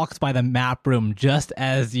walks by the map room just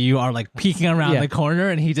as you are like peeking around the corner,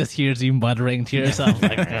 and he just hears you muttering to yourself,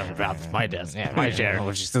 like, my desk, my chair.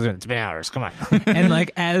 Oh, she's still doing it. It's been hours. Come on. And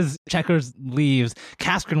like as Checkers leaves,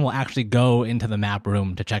 Cascarin will actually go into the map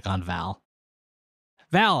room to check on Val.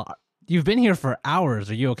 Val, you've been here for hours.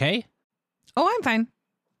 Are you okay? Oh, I'm fine.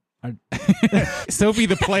 Sophie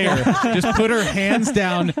the player just put her hands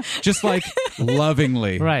down just like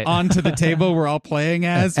lovingly Right. onto the table we're all playing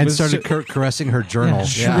as and was started caressing her journal.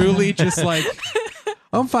 Yeah. truly just like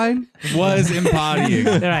I'm fine. was embodying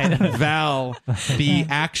Right. Val, the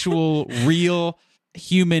actual real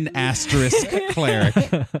human asterisk cleric.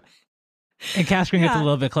 And Cascarin gets a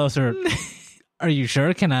little bit closer. Are you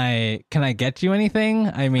sure? Can I get you anything?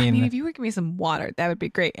 I mean, if you would give me some water, that would be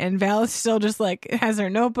great. And Val is still just like has her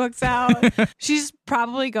notebooks out. She's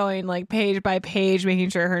probably going like page by page, making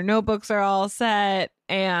sure her notebooks are all set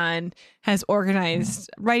and has organized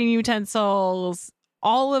writing utensils,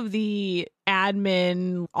 all of the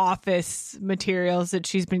admin office materials that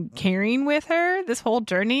she's been carrying with her this whole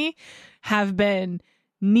journey have been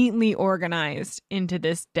neatly organized into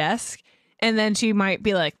this desk. And then she might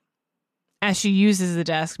be like, as she uses the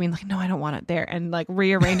desk, being like, no, I don't want it there. And like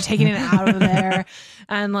rearrange, taking it out of there.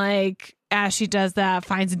 And like, as she does that,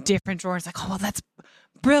 finds a different drawer. It's like, oh, well, that's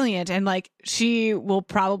brilliant. And like, she will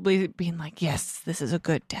probably be like, yes, this is a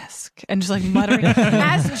good desk. And just like muttering,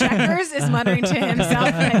 as Checkers is muttering to himself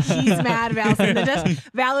that he's mad Val's in the desk.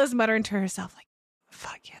 Val is muttering to herself like,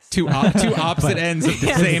 fuck yes. Two opposite ends of the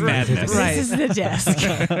Yes, same right. madness. This is the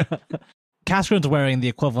desk. Caskarin's wearing the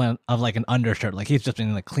equivalent of like an undershirt. Like he's just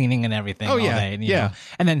been like cleaning and everything all day. And, you know,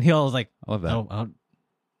 and then he'll like, I love that. oh, all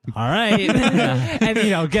right.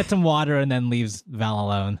 And, get some water and then leaves Val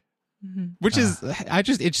alone. Which is,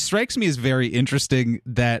 it strikes me as very interesting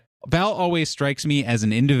that Val always strikes me as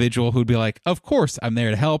an individual who'd be like, of course, I'm there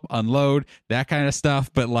to help, unload, that kind of stuff.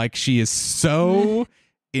 But like, she is so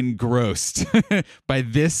engrossed by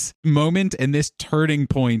this moment and this turning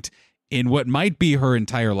point in what might be her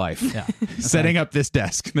entire life, setting up this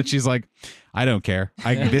desk that she's like, I don't care.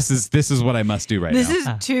 This is what I must do right now. This is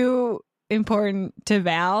too important to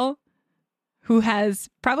Val, who has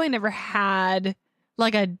probably never had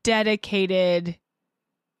like a dedicated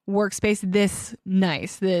workspace this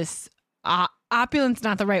nice. This opulent's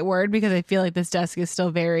not the right word because I feel like this desk is still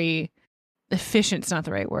very efficient's not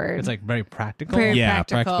the right word. It's like very practical. Very yeah,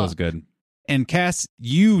 practical is good. And Cass,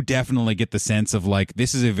 you definitely get the sense of like,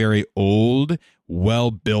 this is a very old,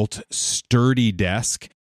 well-built, sturdy desk.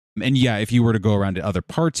 And yeah, if you were to go around to other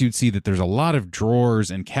parts, you'd see that there's a lot of drawers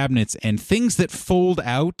and cabinets and things that fold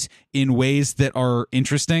out in ways that are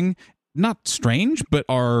interesting, not strange, but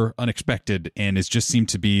are unexpected. And it just seemed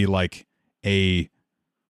to be like a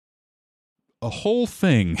whole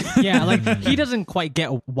thing. Yeah, like he doesn't quite get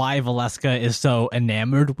why Valeska is so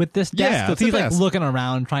enamored with this desk. Yeah, So it's a he's like desk. looking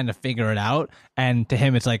around trying to figure it out. And to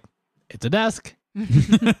him, it's like, it's a desk.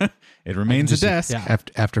 It remains a desk. Yeah.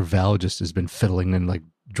 After Val just has been fiddling and like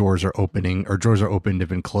drawers are opening or drawers are opened, have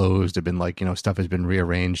been closed, have been like, stuff has been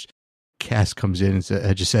rearranged. Cass comes in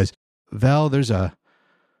and just says, Val, there's a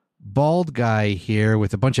bald guy here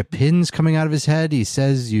with a bunch of pins coming out of his head. He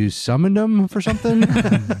says you summoned him for something.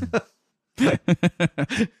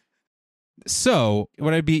 So,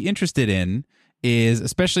 what I'd be interested in is,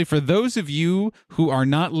 especially for those of you who are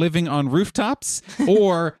not living on rooftops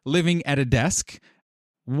or living at a desk,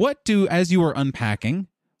 as you are unpacking,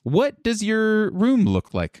 what does your room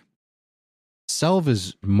look like? Selv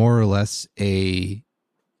is more or less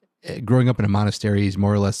growing up in a monastery, he's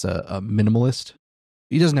more or less a minimalist.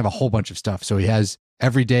 He doesn't have a whole bunch of stuff. So he has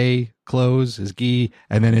everyday clothes, his gi,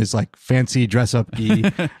 and then his like fancy dress up gi.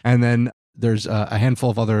 And then There's a handful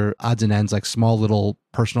of other odds and ends, like small little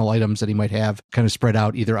personal items that he might have kind of spread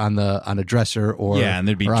out either on a dresser or yeah, and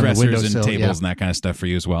there'd be or on the dressers and windowsill, tables yeah. and that kind of stuff for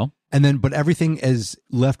you as well. And then, but everything is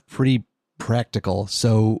left pretty practical.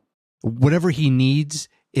 So whatever he needs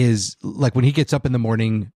is like when he gets up in the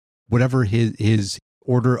morning, whatever his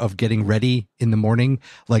order of getting ready in the morning,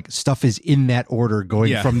 like stuff is in that order going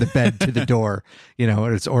Yeah. from the bed to the door,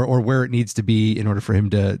 or where it needs to be in order for him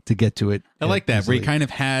to get to it. I like that, where he easily. kind of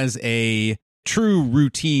has a true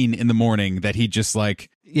routine in the morning that he just like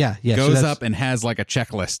yeah. So goes that's- up and has like a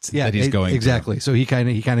checklist yeah, that he's going exactly. So he kind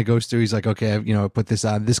of goes through. He's like, okay, put this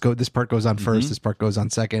on. This part goes on first. Mhm. This part goes on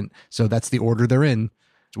second. So that's the order they're in.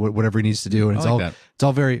 Whatever he needs to do, and I it's like all that. it's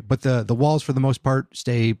all very. But the walls for the most part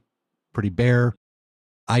stay pretty bare.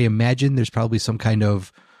 I imagine there's probably some kind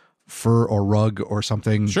of fur or rug or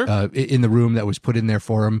something Sure. In the room that was put in there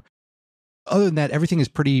for him. Other than that, everything is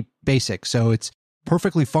pretty basic. So it's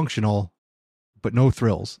perfectly functional, but no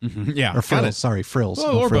thrills. Mhm. Yeah, Or got frills. it. Sorry, frills.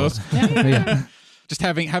 Well, No or frills. both. Yeah. Just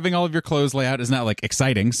having all of your clothes lay out is not like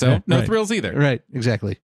exciting, so Right, no right. thrills either. Right,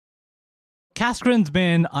 exactly. Kaskrin's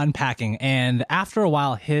been unpacking, and after a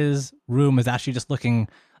while, his room is actually just looking.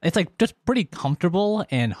 It's like just pretty comfortable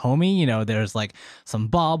and homey. There's like some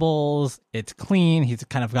baubles. It's clean. He's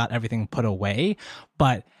kind of got everything put away.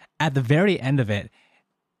 But at the very end of it,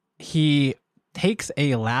 he takes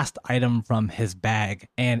a last item from his bag,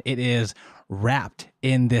 and it is wrapped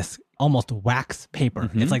in this almost wax paper.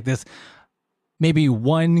 Mhm. It's like this maybe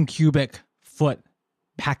 1 cubic foot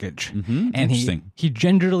package. Mhm. And Interesting. he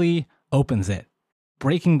gingerly opens it,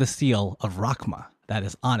 breaking the seal of Rakma that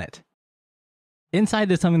is on it.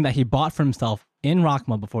 Inside is something that he bought for himself in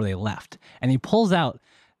Rakma before they left, and he pulls out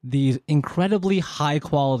these incredibly high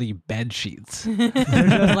quality bed sheets. They're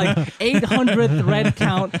just like 800 thread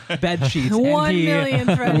count bed sheets. 1 million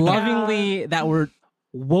thread count. lovingly that were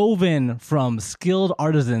woven from skilled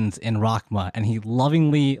artisans in Rakma, and he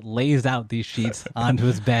lovingly lays out these sheets onto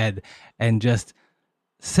his bed and just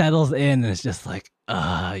settles in, and it's just like,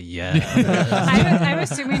 yeah. I'm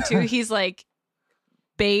assuming too he's like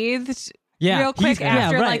bathed Yeah, real quick he's-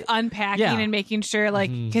 after yeah, like right. unpacking Yeah. and making sure like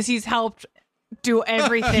Mhm. because he's helped do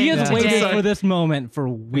everything. He has today. waited for this moment for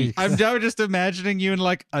weeks. I'm now just imagining you in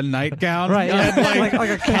like a nightgown, Right, yeah. and, Like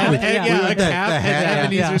a cap, and, yeah. yeah, a With the cap, and hat,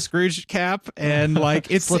 Ebenezer yeah. Scrooge cap, and like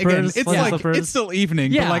it's Slippers, again, it's yeah. like Slippers. it's still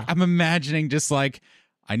evening, Yeah. but like I'm imagining just like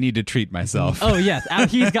I need to treat myself. Oh yes,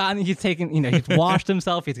 he's taken. He's washed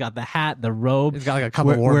himself. He's got the hat, the robe. He's got like a cup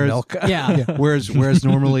of warm Whereas- milk. Yeah, Whereas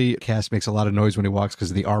normally Cass makes a lot of noise when he walks because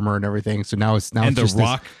of the armor and everything. So now it's and it's the just this-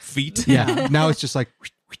 rock feet. yeah. Now it's just like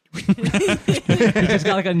he just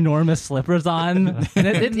got like enormous slippers on. And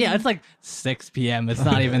it's like 6 p.m. It's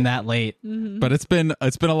not even that late. But it's been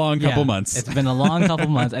a long couple Yeah, months. It's been a long couple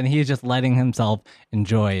months, and he's just letting himself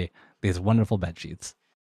enjoy these wonderful bed sheets.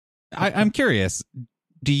 I'm curious.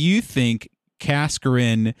 Do you think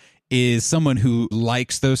Kaskarin is someone who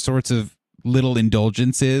likes those sorts of little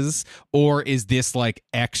indulgences, or is this like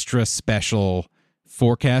extra special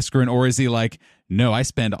for Kaskarin, or is he like, no, I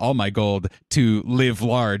spend all my gold to live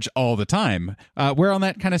large all the time? Where on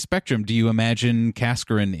that kind of spectrum do you imagine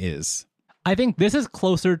Kaskarin is? I think this is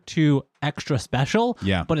closer to extra special.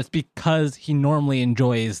 Yeah. But it's because he normally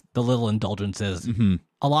enjoys the little indulgences. Mhm.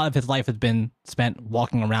 A lot of his life has been spent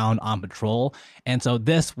walking around on patrol. And so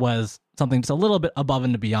this was something just a little bit above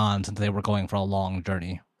and beyond since they were going for a long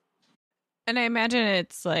journey. And I imagine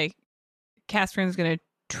it's like Catherine's going to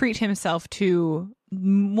treat himself to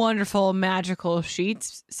wonderful magical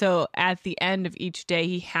sheets. So at the end of each day,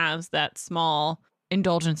 he has that small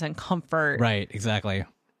indulgence and comfort. Right, exactly.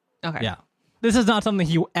 Okay. Yeah. This is not something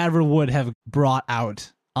he ever would have brought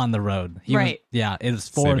out on the road. He was- Right. yeah, it was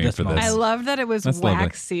for Saving it this for this. moment. I love that it was That's wax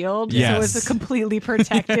lovely. sealed. So Yes. it was completely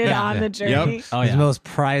protected on the journey. Oh, His yeah. most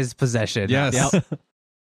prized possession. Yes. Yep.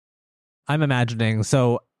 I'm imagining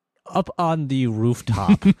so up on the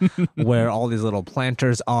rooftop where all these little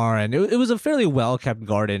planters are, and it was a fairly well kept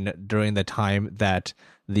garden during the time that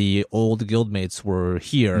the old guildmates were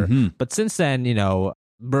here. Mhm. But since then,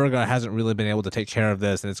 Burga hasn't really been able to take care of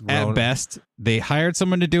this, and it's grown. At best, they hired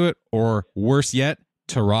someone to do it, or worse yet,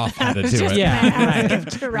 Taroth had to I was do just it. Yeah, gonna ask right. if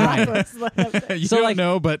Taroth was left. You So, don't like-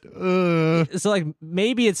 know, but So like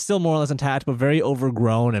maybe it's still more or less intact, but very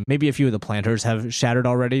overgrown, and maybe a few of the planters have shattered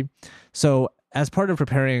already. So as part of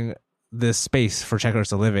preparing this space for Checkers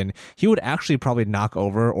to live in, he would actually probably knock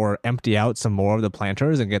over or empty out some more of the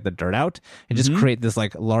planters and get the dirt out and just Mhm. create this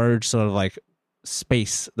like large sort of like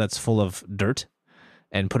space that's full of dirt.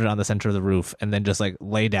 and put it on the center of the roof and then just like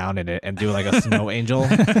lay down in it and do like a snow angel.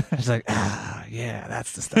 It's like, yeah,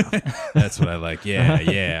 that's the stuff. That's what I like. Yeah,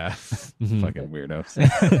 yeah. Mhm. Fucking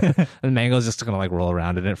weirdos. And Mango's just gonna like roll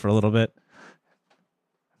around in it for a little bit.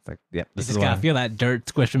 It's like, yep, You this just is gotta what feel that dirt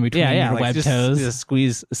squishing between your like webbed just, toes. Just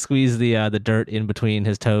squeeze the dirt in between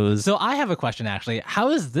his toes. So I have a question actually. How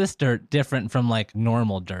is this dirt different from like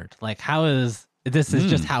normal dirt? Like how is this is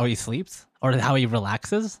just how he sleeps or how he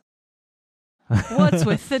relaxes? What's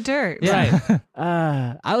with the dirt? Right.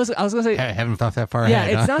 I was gonna say, I haven't thought that far yeah,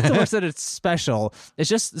 ahead. it's huh? not so much that it's special. It's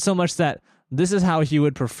just so much that this is how he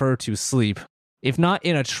would prefer to sleep. If not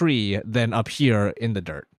in a tree, then up here in the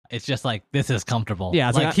dirt. It's just like this is comfortable. Yeah,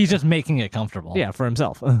 it's like like- he's just making it comfortable. Yeah, for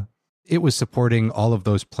himself. It was supporting all of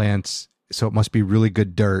those plants, so it must be really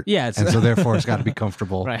good dirt. Yeah, it's and so therefore it's got to be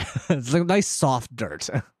comfortable. right. It's like nice soft dirt.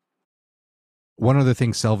 One other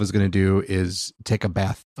thing Selv is going to do is take a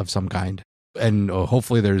bath of some kind, and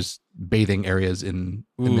hopefully there's bathing areas in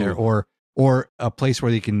there, Ooh. or a place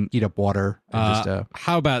where you can heat up water. And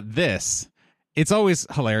How about this? It's always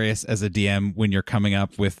hilarious as a DM when you're coming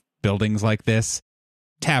up with buildings like this,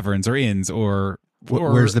 taverns or inns or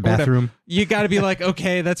where's the or whatever. bathroom? You got to be like,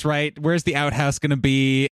 okay, that's right. Where's the outhouse going to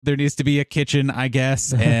be? There needs to be a kitchen, I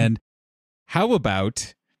guess. And how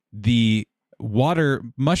about the water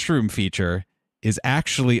mushroom feature is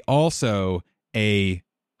actually also a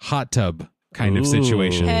hot tub kind of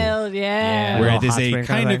situation? Ooh. Hell yeah. Where little it is hot a spring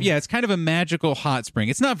kind kinda of, thing? yeah, it's kind of a magical hot spring.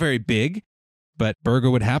 It's not very big, but Burger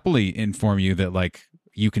would happily inform you that like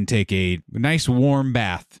you can take a nice warm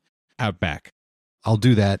bath out back. I'll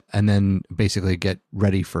do that and then basically get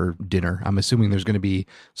ready for dinner. I'm assuming there's going to be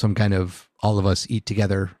some kind of all of us eat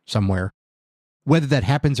together somewhere. Whether that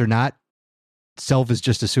happens or not, Selv is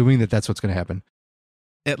just assuming that that's what's going to happen.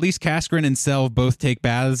 At least Kaskrin and Selv both take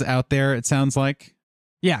baths out there, it sounds like.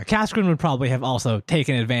 Yeah, Kaskrin would probably have also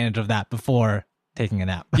taken advantage of that before taking a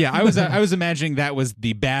nap. Yeah, I was imagining that was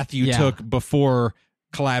the bath you Yeah. took before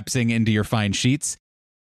collapsing into your fine sheets.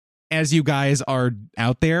 As you guys are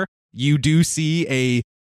out there, you do see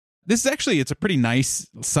it's a pretty nice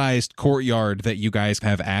sized courtyard that you guys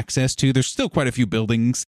have access to. There's still quite a few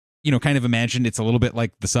buildings. You know, kind of imagine it's a little bit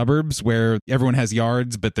like the suburbs where everyone has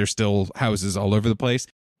yards, but there's still houses all over the place.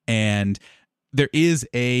 And there is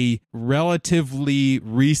a relatively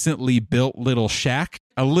recently built little shack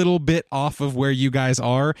a little bit off of where you guys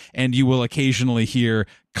are, and you will occasionally hear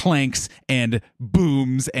clanks and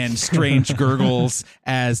booms and strange gurgles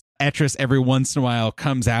as Etrus every once in a while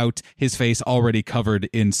comes out, his face already covered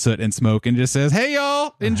in soot and smoke, and just says, "Hey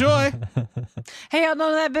y'all, enjoy." Hey, y'all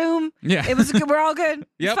know that boom? Yeah. It was good. We're all good.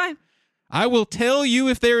 Yep. It's fine. I will tell you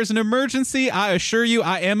if there is an emergency. I assure you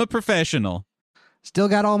I am a professional. Still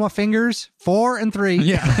got all my fingers, 4 and 3.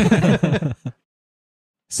 Yeah.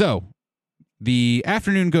 So the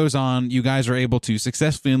afternoon goes on. You guys are able to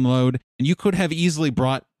successfully unload, and you could have easily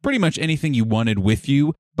brought pretty much anything you wanted with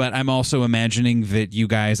you. But I'm also imagining that you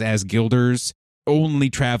guys, as guilders, only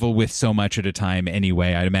travel with so much at a time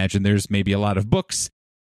anyway. I'd imagine there's maybe a lot of books.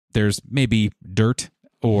 There's maybe dirt.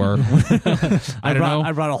 Or I don't know.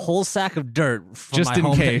 I brought a whole sack of dirt from Just my in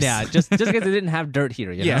home. case. Yeah, just because they didn't have dirt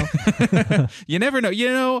here. You know? Yeah. You never know.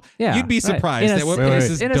 Yeah, You'd be right. surprised In a at what Wait, wait.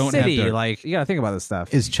 places in a don't city, have dirt. like you gotta think about this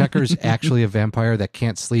stuff. Is Checkers actually a vampire that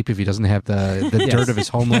can't sleep if he doesn't have the Yes. dirt of his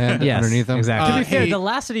homeland Yes, underneath him? exactly. To be fair, hey- the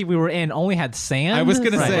last city we were in only had sand. I was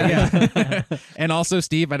going to Right. say, yeah. And also,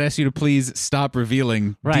 Steve, I'd ask you to please stop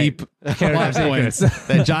revealing Right. deep plot points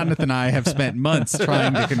that Jonathan and I have spent months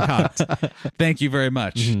trying to concoct. Thank you very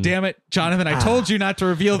much. Damn it, Jonathan, I told you not to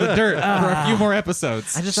reveal the dirt for a few more episodes.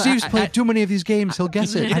 Steve's played too many of these games. He'll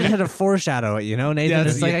guess it. I just had to foreshadow it, you know, Nathan.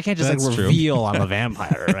 Yeah, It's like I can't just that's like true. reveal I'm a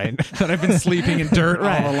vampire, right? that I've been sleeping in dirt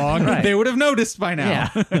Right, all along. right. They would have noticed by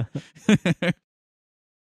now. Yeah.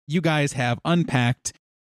 You guys have unpacked.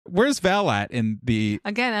 Where's Val at in the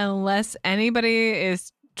Again, unless anybody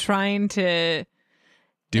is trying to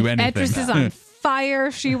do if anything? Edris is on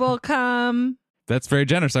fire, she will come. That's very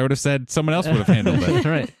generous. I would have said someone else would have handled it.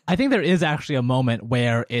 right. I think there is actually a moment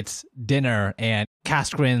where it's dinner and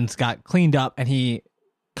Kaskrin's got cleaned up and he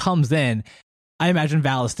comes in. I imagine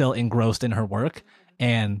Val is still engrossed in her work,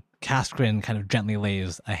 and Kaskrin kind of gently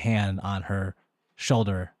lays a hand on her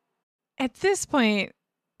shoulder. At this point,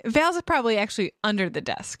 Val's probably actually under the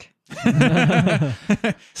desk.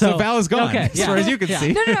 So Val is gone, okay, as yeah. far as you can Yeah.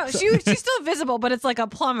 see. No. She's still visible, but it's like a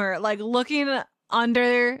plumber, like looking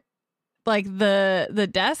under like the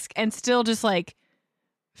desk and still just like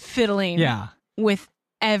fiddling Yeah. with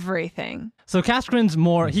everything. So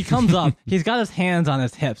Kaskrin's he comes up, he's got his hands on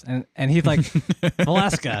his hips, and he's like,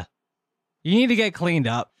 Valeska, you need to get cleaned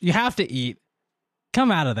up. You have to eat.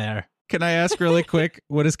 Come out of there. Can I ask really quick,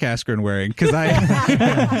 what is Kaskrin wearing? Because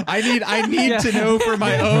I need to know for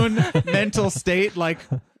my own mental state, like,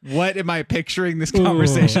 what am I picturing this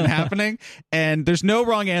conversation happening? And there's no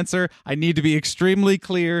wrong answer. I need to be extremely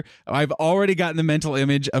clear. I've already gotten the mental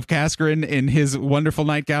image of Kaskrin in his wonderful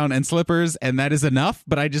nightgown and slippers, and that is enough.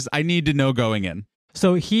 But I need to know going in.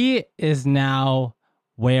 So he is now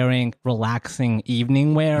wearing relaxing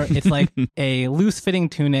evening wear. It's like a loose-fitting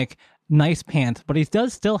tunic, nice pants, but he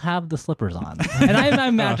does still have the slippers on. And I'm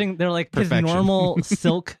imagining they're like Perfection. his normal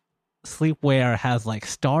silk sleepwear has like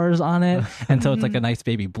stars on it, and so it's like a nice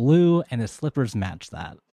baby blue, and his slippers match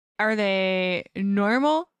that. Are they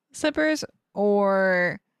normal slippers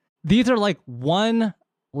or These are like one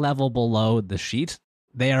level below the sheet.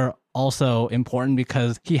 They are also important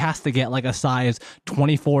because he has to get like a size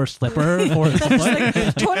 24 slipper for his foot.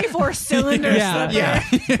 like 24 cylinder Yeah.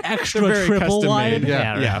 slipper? Yeah. Extra They're very triple custom wide. made.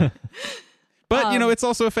 Yeah. But, it's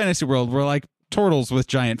also a fantasy world where, like, turtles with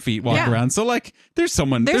giant feet walk Yeah. around. So, like, there's got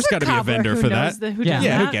to be a cobbler vendor who for knows that. who Yeah. does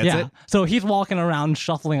Yeah, who that. gets it? So he's walking around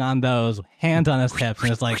shuffling on those, hands on his hips,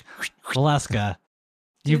 and it's like, Valeska,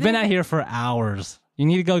 you've been out here for hours. You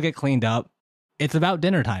need to go get cleaned up. It's about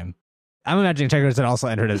dinner time. I'm imagining Checkers had also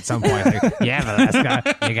entered at some point. Like, yeah,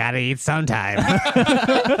 Valeska, you gotta eat sometime.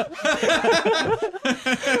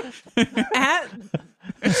 At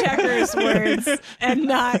Checkers' words and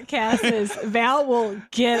not Cass's, Val will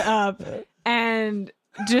get up and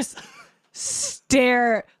just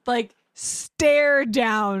stare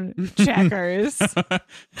down Checkers.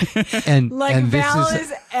 And Like and this Val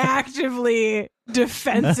is is actively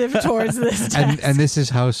defensive towards this text. and this is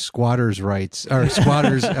how squatters' rights or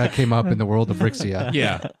squatters came up in the world of Rixia.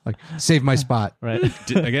 Yeah. Like, save my spot. Right.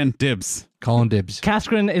 Again, dibs. Calling dibs.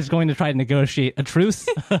 Kaskrin is going to try to negotiate a truce.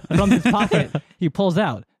 From his pocket, he pulls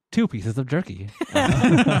out 2 pieces of jerky.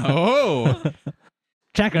 Oh.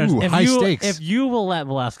 Checkers, Ooh, high stakes. if you will let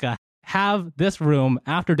Valeska have this room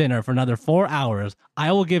after dinner for another 4 hours,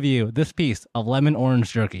 I will give you this piece of lemon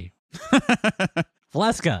orange jerky.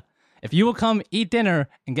 Valeska, if you will come eat dinner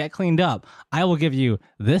and get cleaned up, I will give you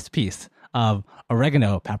this piece of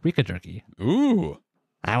oregano paprika jerky. Ooh.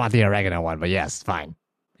 I want the oregano one, but yes, fine.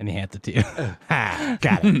 And he hands it to you. Ha,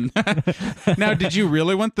 got it. Now, did you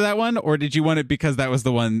really want that one, or did you want it because that was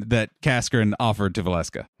the one that Kaskrin offered to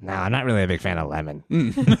Valeska? No, I'm not really a big fan of lemon.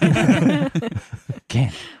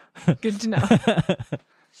 Can't. Good to know.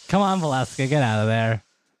 Come on, Valeska, get out of there.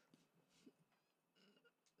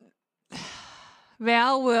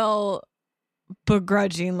 Val will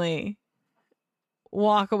begrudgingly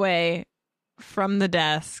walk away from the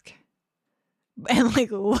desk and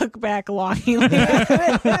like look back longingly at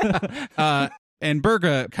it. And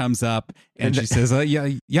Berga comes up and she says,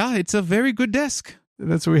 yeah, it's a very good desk.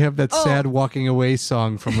 That's where we have that sad walking away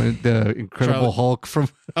song from the Incredible Hulk from.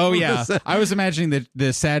 Oh, yeah. I was imagining that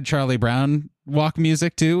the sad Charlie Brown walk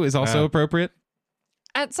music, too, is also appropriate.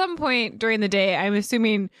 At some point during the day, I'm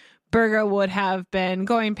assuming Berga would have been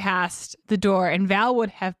going past the door and Val would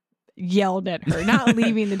have yelled at her, not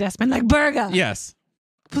leaving the desk, been like, Berga, Yes.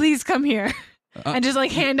 please come here. And just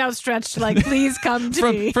like hand outstretched, like, please come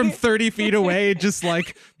to me. From 30 feet away, just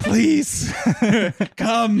like, please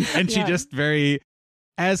come. And she Yeah. just very,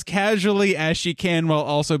 as casually as she can, while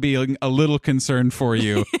also being a little concerned for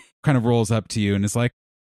you, kind of rolls up to you and is like,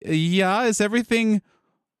 yeah, is everything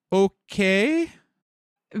okay?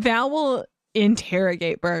 Val will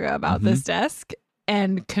interrogate Berga about this desk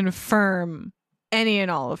and confirm any and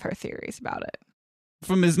all of her theories about it.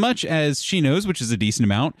 From as much as she knows, which is a decent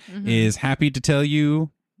amount, is happy to tell you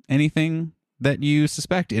anything that you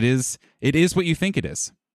suspect. It is what you think it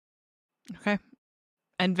is. Okay.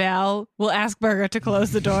 And Val will ask Berga to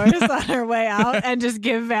close the doors on her way out and just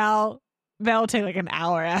give Val will take like an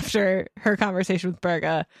hour after her conversation with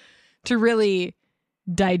Berga to really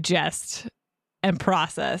digest and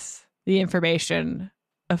process the information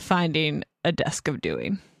of finding a desk of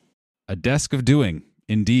doing. A desk of doing,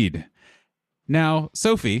 indeed. Now,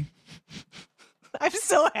 Sophie. I'm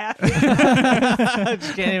so happy.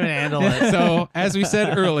 Just can't even handle it. So, as we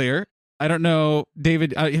said earlier, I don't know,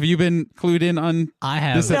 David, have you been clued in on I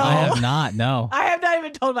have No. I have not, no. I have not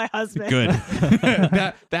even told my husband. good?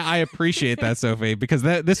 that I appreciate that, Sophie, because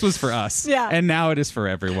this was for us. Yeah. And now it is for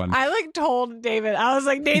everyone. I like told David, I was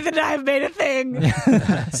like, Nathan and I have made a thing.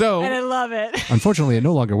 So And I love it. Unfortunately, it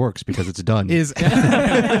no longer works because it's done. is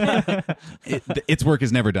its work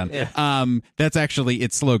is never done. That's actually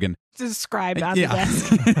its slogan. It's described on the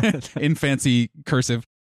desk. in fancy cursive.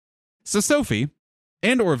 So Sophie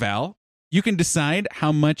and or Val, you can decide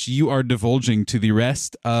how much you are divulging to the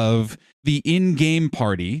rest of the in-game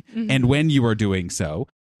party and when you are doing so.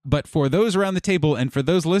 But for those around the table and for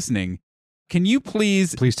those listening, can you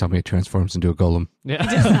please... Please tell me it transforms into a golem.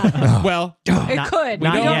 Yeah. Well, It could. We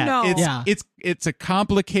Not don't yet. know. Yeah. it's a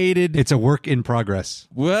complicated... It's a work in progress.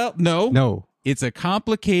 Well, no. No. It's a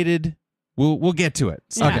complicated... We'll get to it.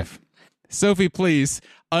 Yeah. Okay. Sophie, please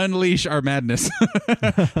unleash our madness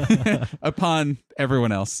upon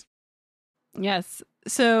everyone else. Yes.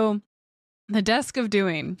 So the desk of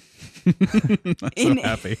doing. I'm so In-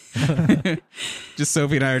 happy. Just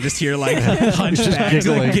Sophie and I are just here like hunchback,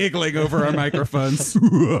 giggling over our microphones.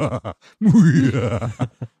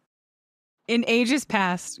 In ages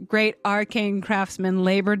past, great arcane craftsmen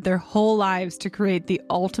labored their whole lives to create the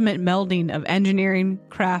ultimate melding of engineering,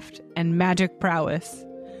 craft, and magic prowess.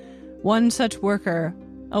 One such worker,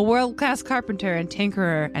 a world-class carpenter and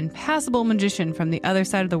tinkerer and passable magician from the other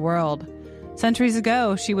side of the world. Centuries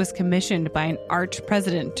ago, she was commissioned by an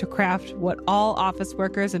arch-president to craft what all office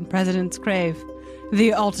workers and presidents crave,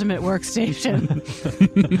 the ultimate workstation.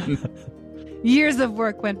 Years of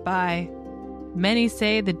work went by. Many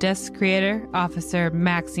say the desk's creator, Officer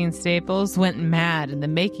Maxine Staples, went mad in the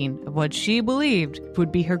making of what she believed would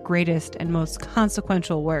be her greatest and most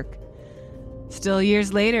consequential work. Still,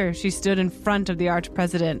 years later, she stood in front of the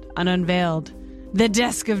arch-president, ununveiled. The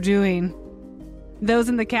desk of doing. Those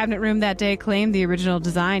in the cabinet room that day claimed the original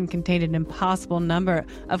design contained an impossible number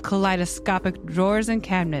of kaleidoscopic drawers and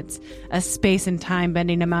cabinets, a space and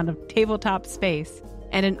time-bending amount of tabletop space,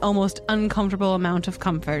 and an almost uncomfortable amount of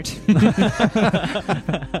comfort.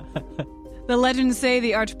 The legends say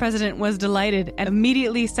the arch-president was delighted and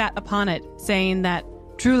immediately sat upon it, saying that,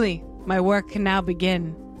 "Truly, my work can now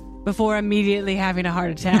begin," before immediately having a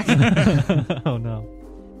heart attack. Oh, no.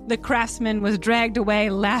 The craftsman was dragged away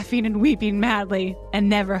laughing and weeping madly and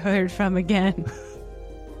never heard from again.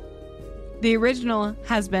 The original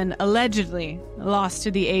has been allegedly lost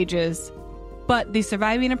to the ages, but the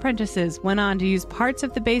surviving apprentices went on to use parts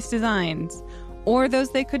of the base designs, or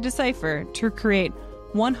those they could decipher, to create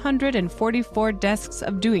 144 desks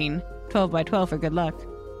of doing, 12 by 12 for good luck,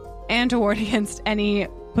 and to ward against any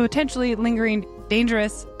potentially lingering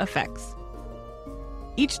dangerous effects.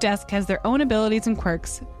 Each desk has their own abilities and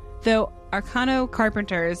quirks, though Arcano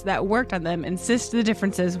carpenters that worked on them insist the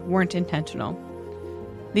differences weren't intentional.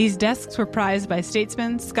 These desks were prized by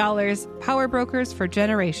statesmen, scholars, power brokers for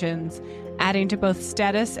generations, adding to both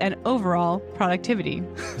status and overall productivity.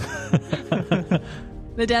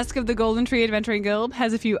 The desk of the Golden Tree Adventuring Guild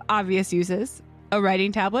has a few obvious uses. A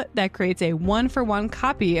writing tablet that creates a one-for-one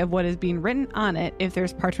copy of what is being written on it if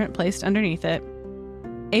there's parchment placed underneath it.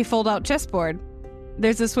 A fold-out chessboard.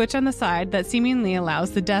 There's a switch on the side that seemingly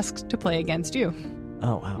allows the desk to play against you.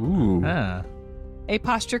 Oh, wow. Ooh. Ah. A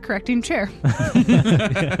posture-correcting chair.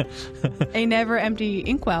 A never-empty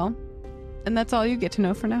inkwell. And that's all you get to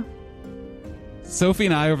know for now. Sophie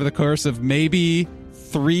and I, over the course of maybe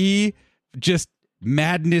 3 just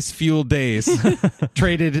madness-fueled days,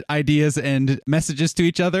 traded ideas and messages to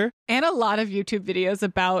each other. And a lot of YouTube videos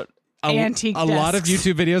about antique A desks. lot of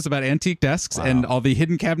YouTube videos about antique desks and all the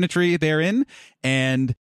hidden cabinetry therein.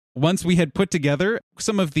 And once we had put together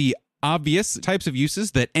some of the obvious types of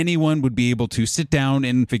uses that anyone would be able to sit down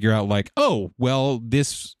and figure out, like, oh, well,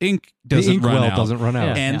 this ink doesn't run out. doesn't run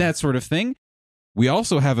out. And that sort of thing. We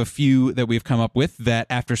also have a few that we've come up with that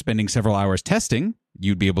after spending several hours testing,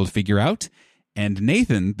 you'd be able to figure out. And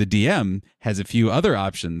Nathan, the DM, has a few other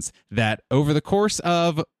options that over the course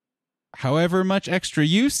of however much extra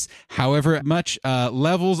use, however much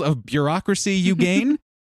levels of bureaucracy you gain,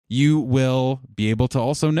 you will be able to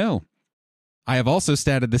also know. I have also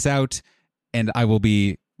statted this out, and I will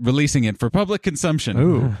be releasing it for public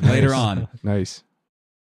consumption later Nice. on. Nice.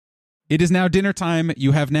 It is now dinner time.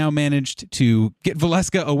 You have now managed to get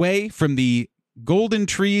Valeska away from the Golden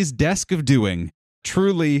Tree's desk of doing.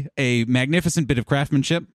 Truly a magnificent bit of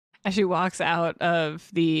craftsmanship. As she walks out of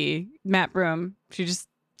the map room, she just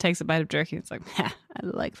takes a bite of jerky. It's like, I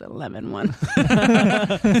like the lemon one.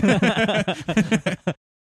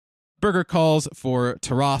 Burger calls for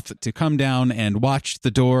Taroth to come down and watch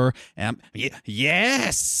the door.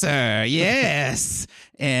 Yes, sir, yes.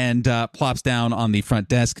 And plops down on the front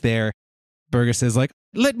desk there. Burger says, like,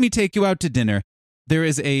 let me take you out to dinner. There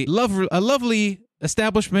is a lovely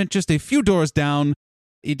establishment just a few doors down.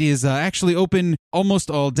 It is actually open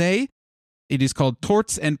almost all day. It is called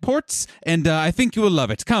Torts and Ports, and I think you will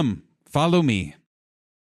love it. Come, follow me.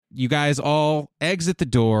 You guys all exit the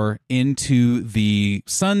door into the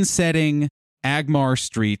sun-setting Agmar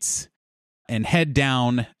streets and head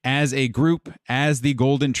down as a group, as the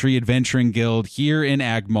Golden Tree Adventuring Guild here in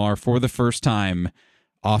Agmar for the first time,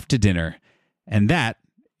 off to dinner. And that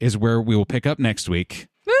is where we will pick up next week.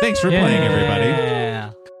 Thanks for playing, everybody.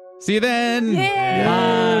 Yeah. See you then.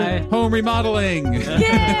 Yeah. Bye. Home remodeling.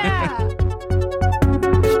 Yeah.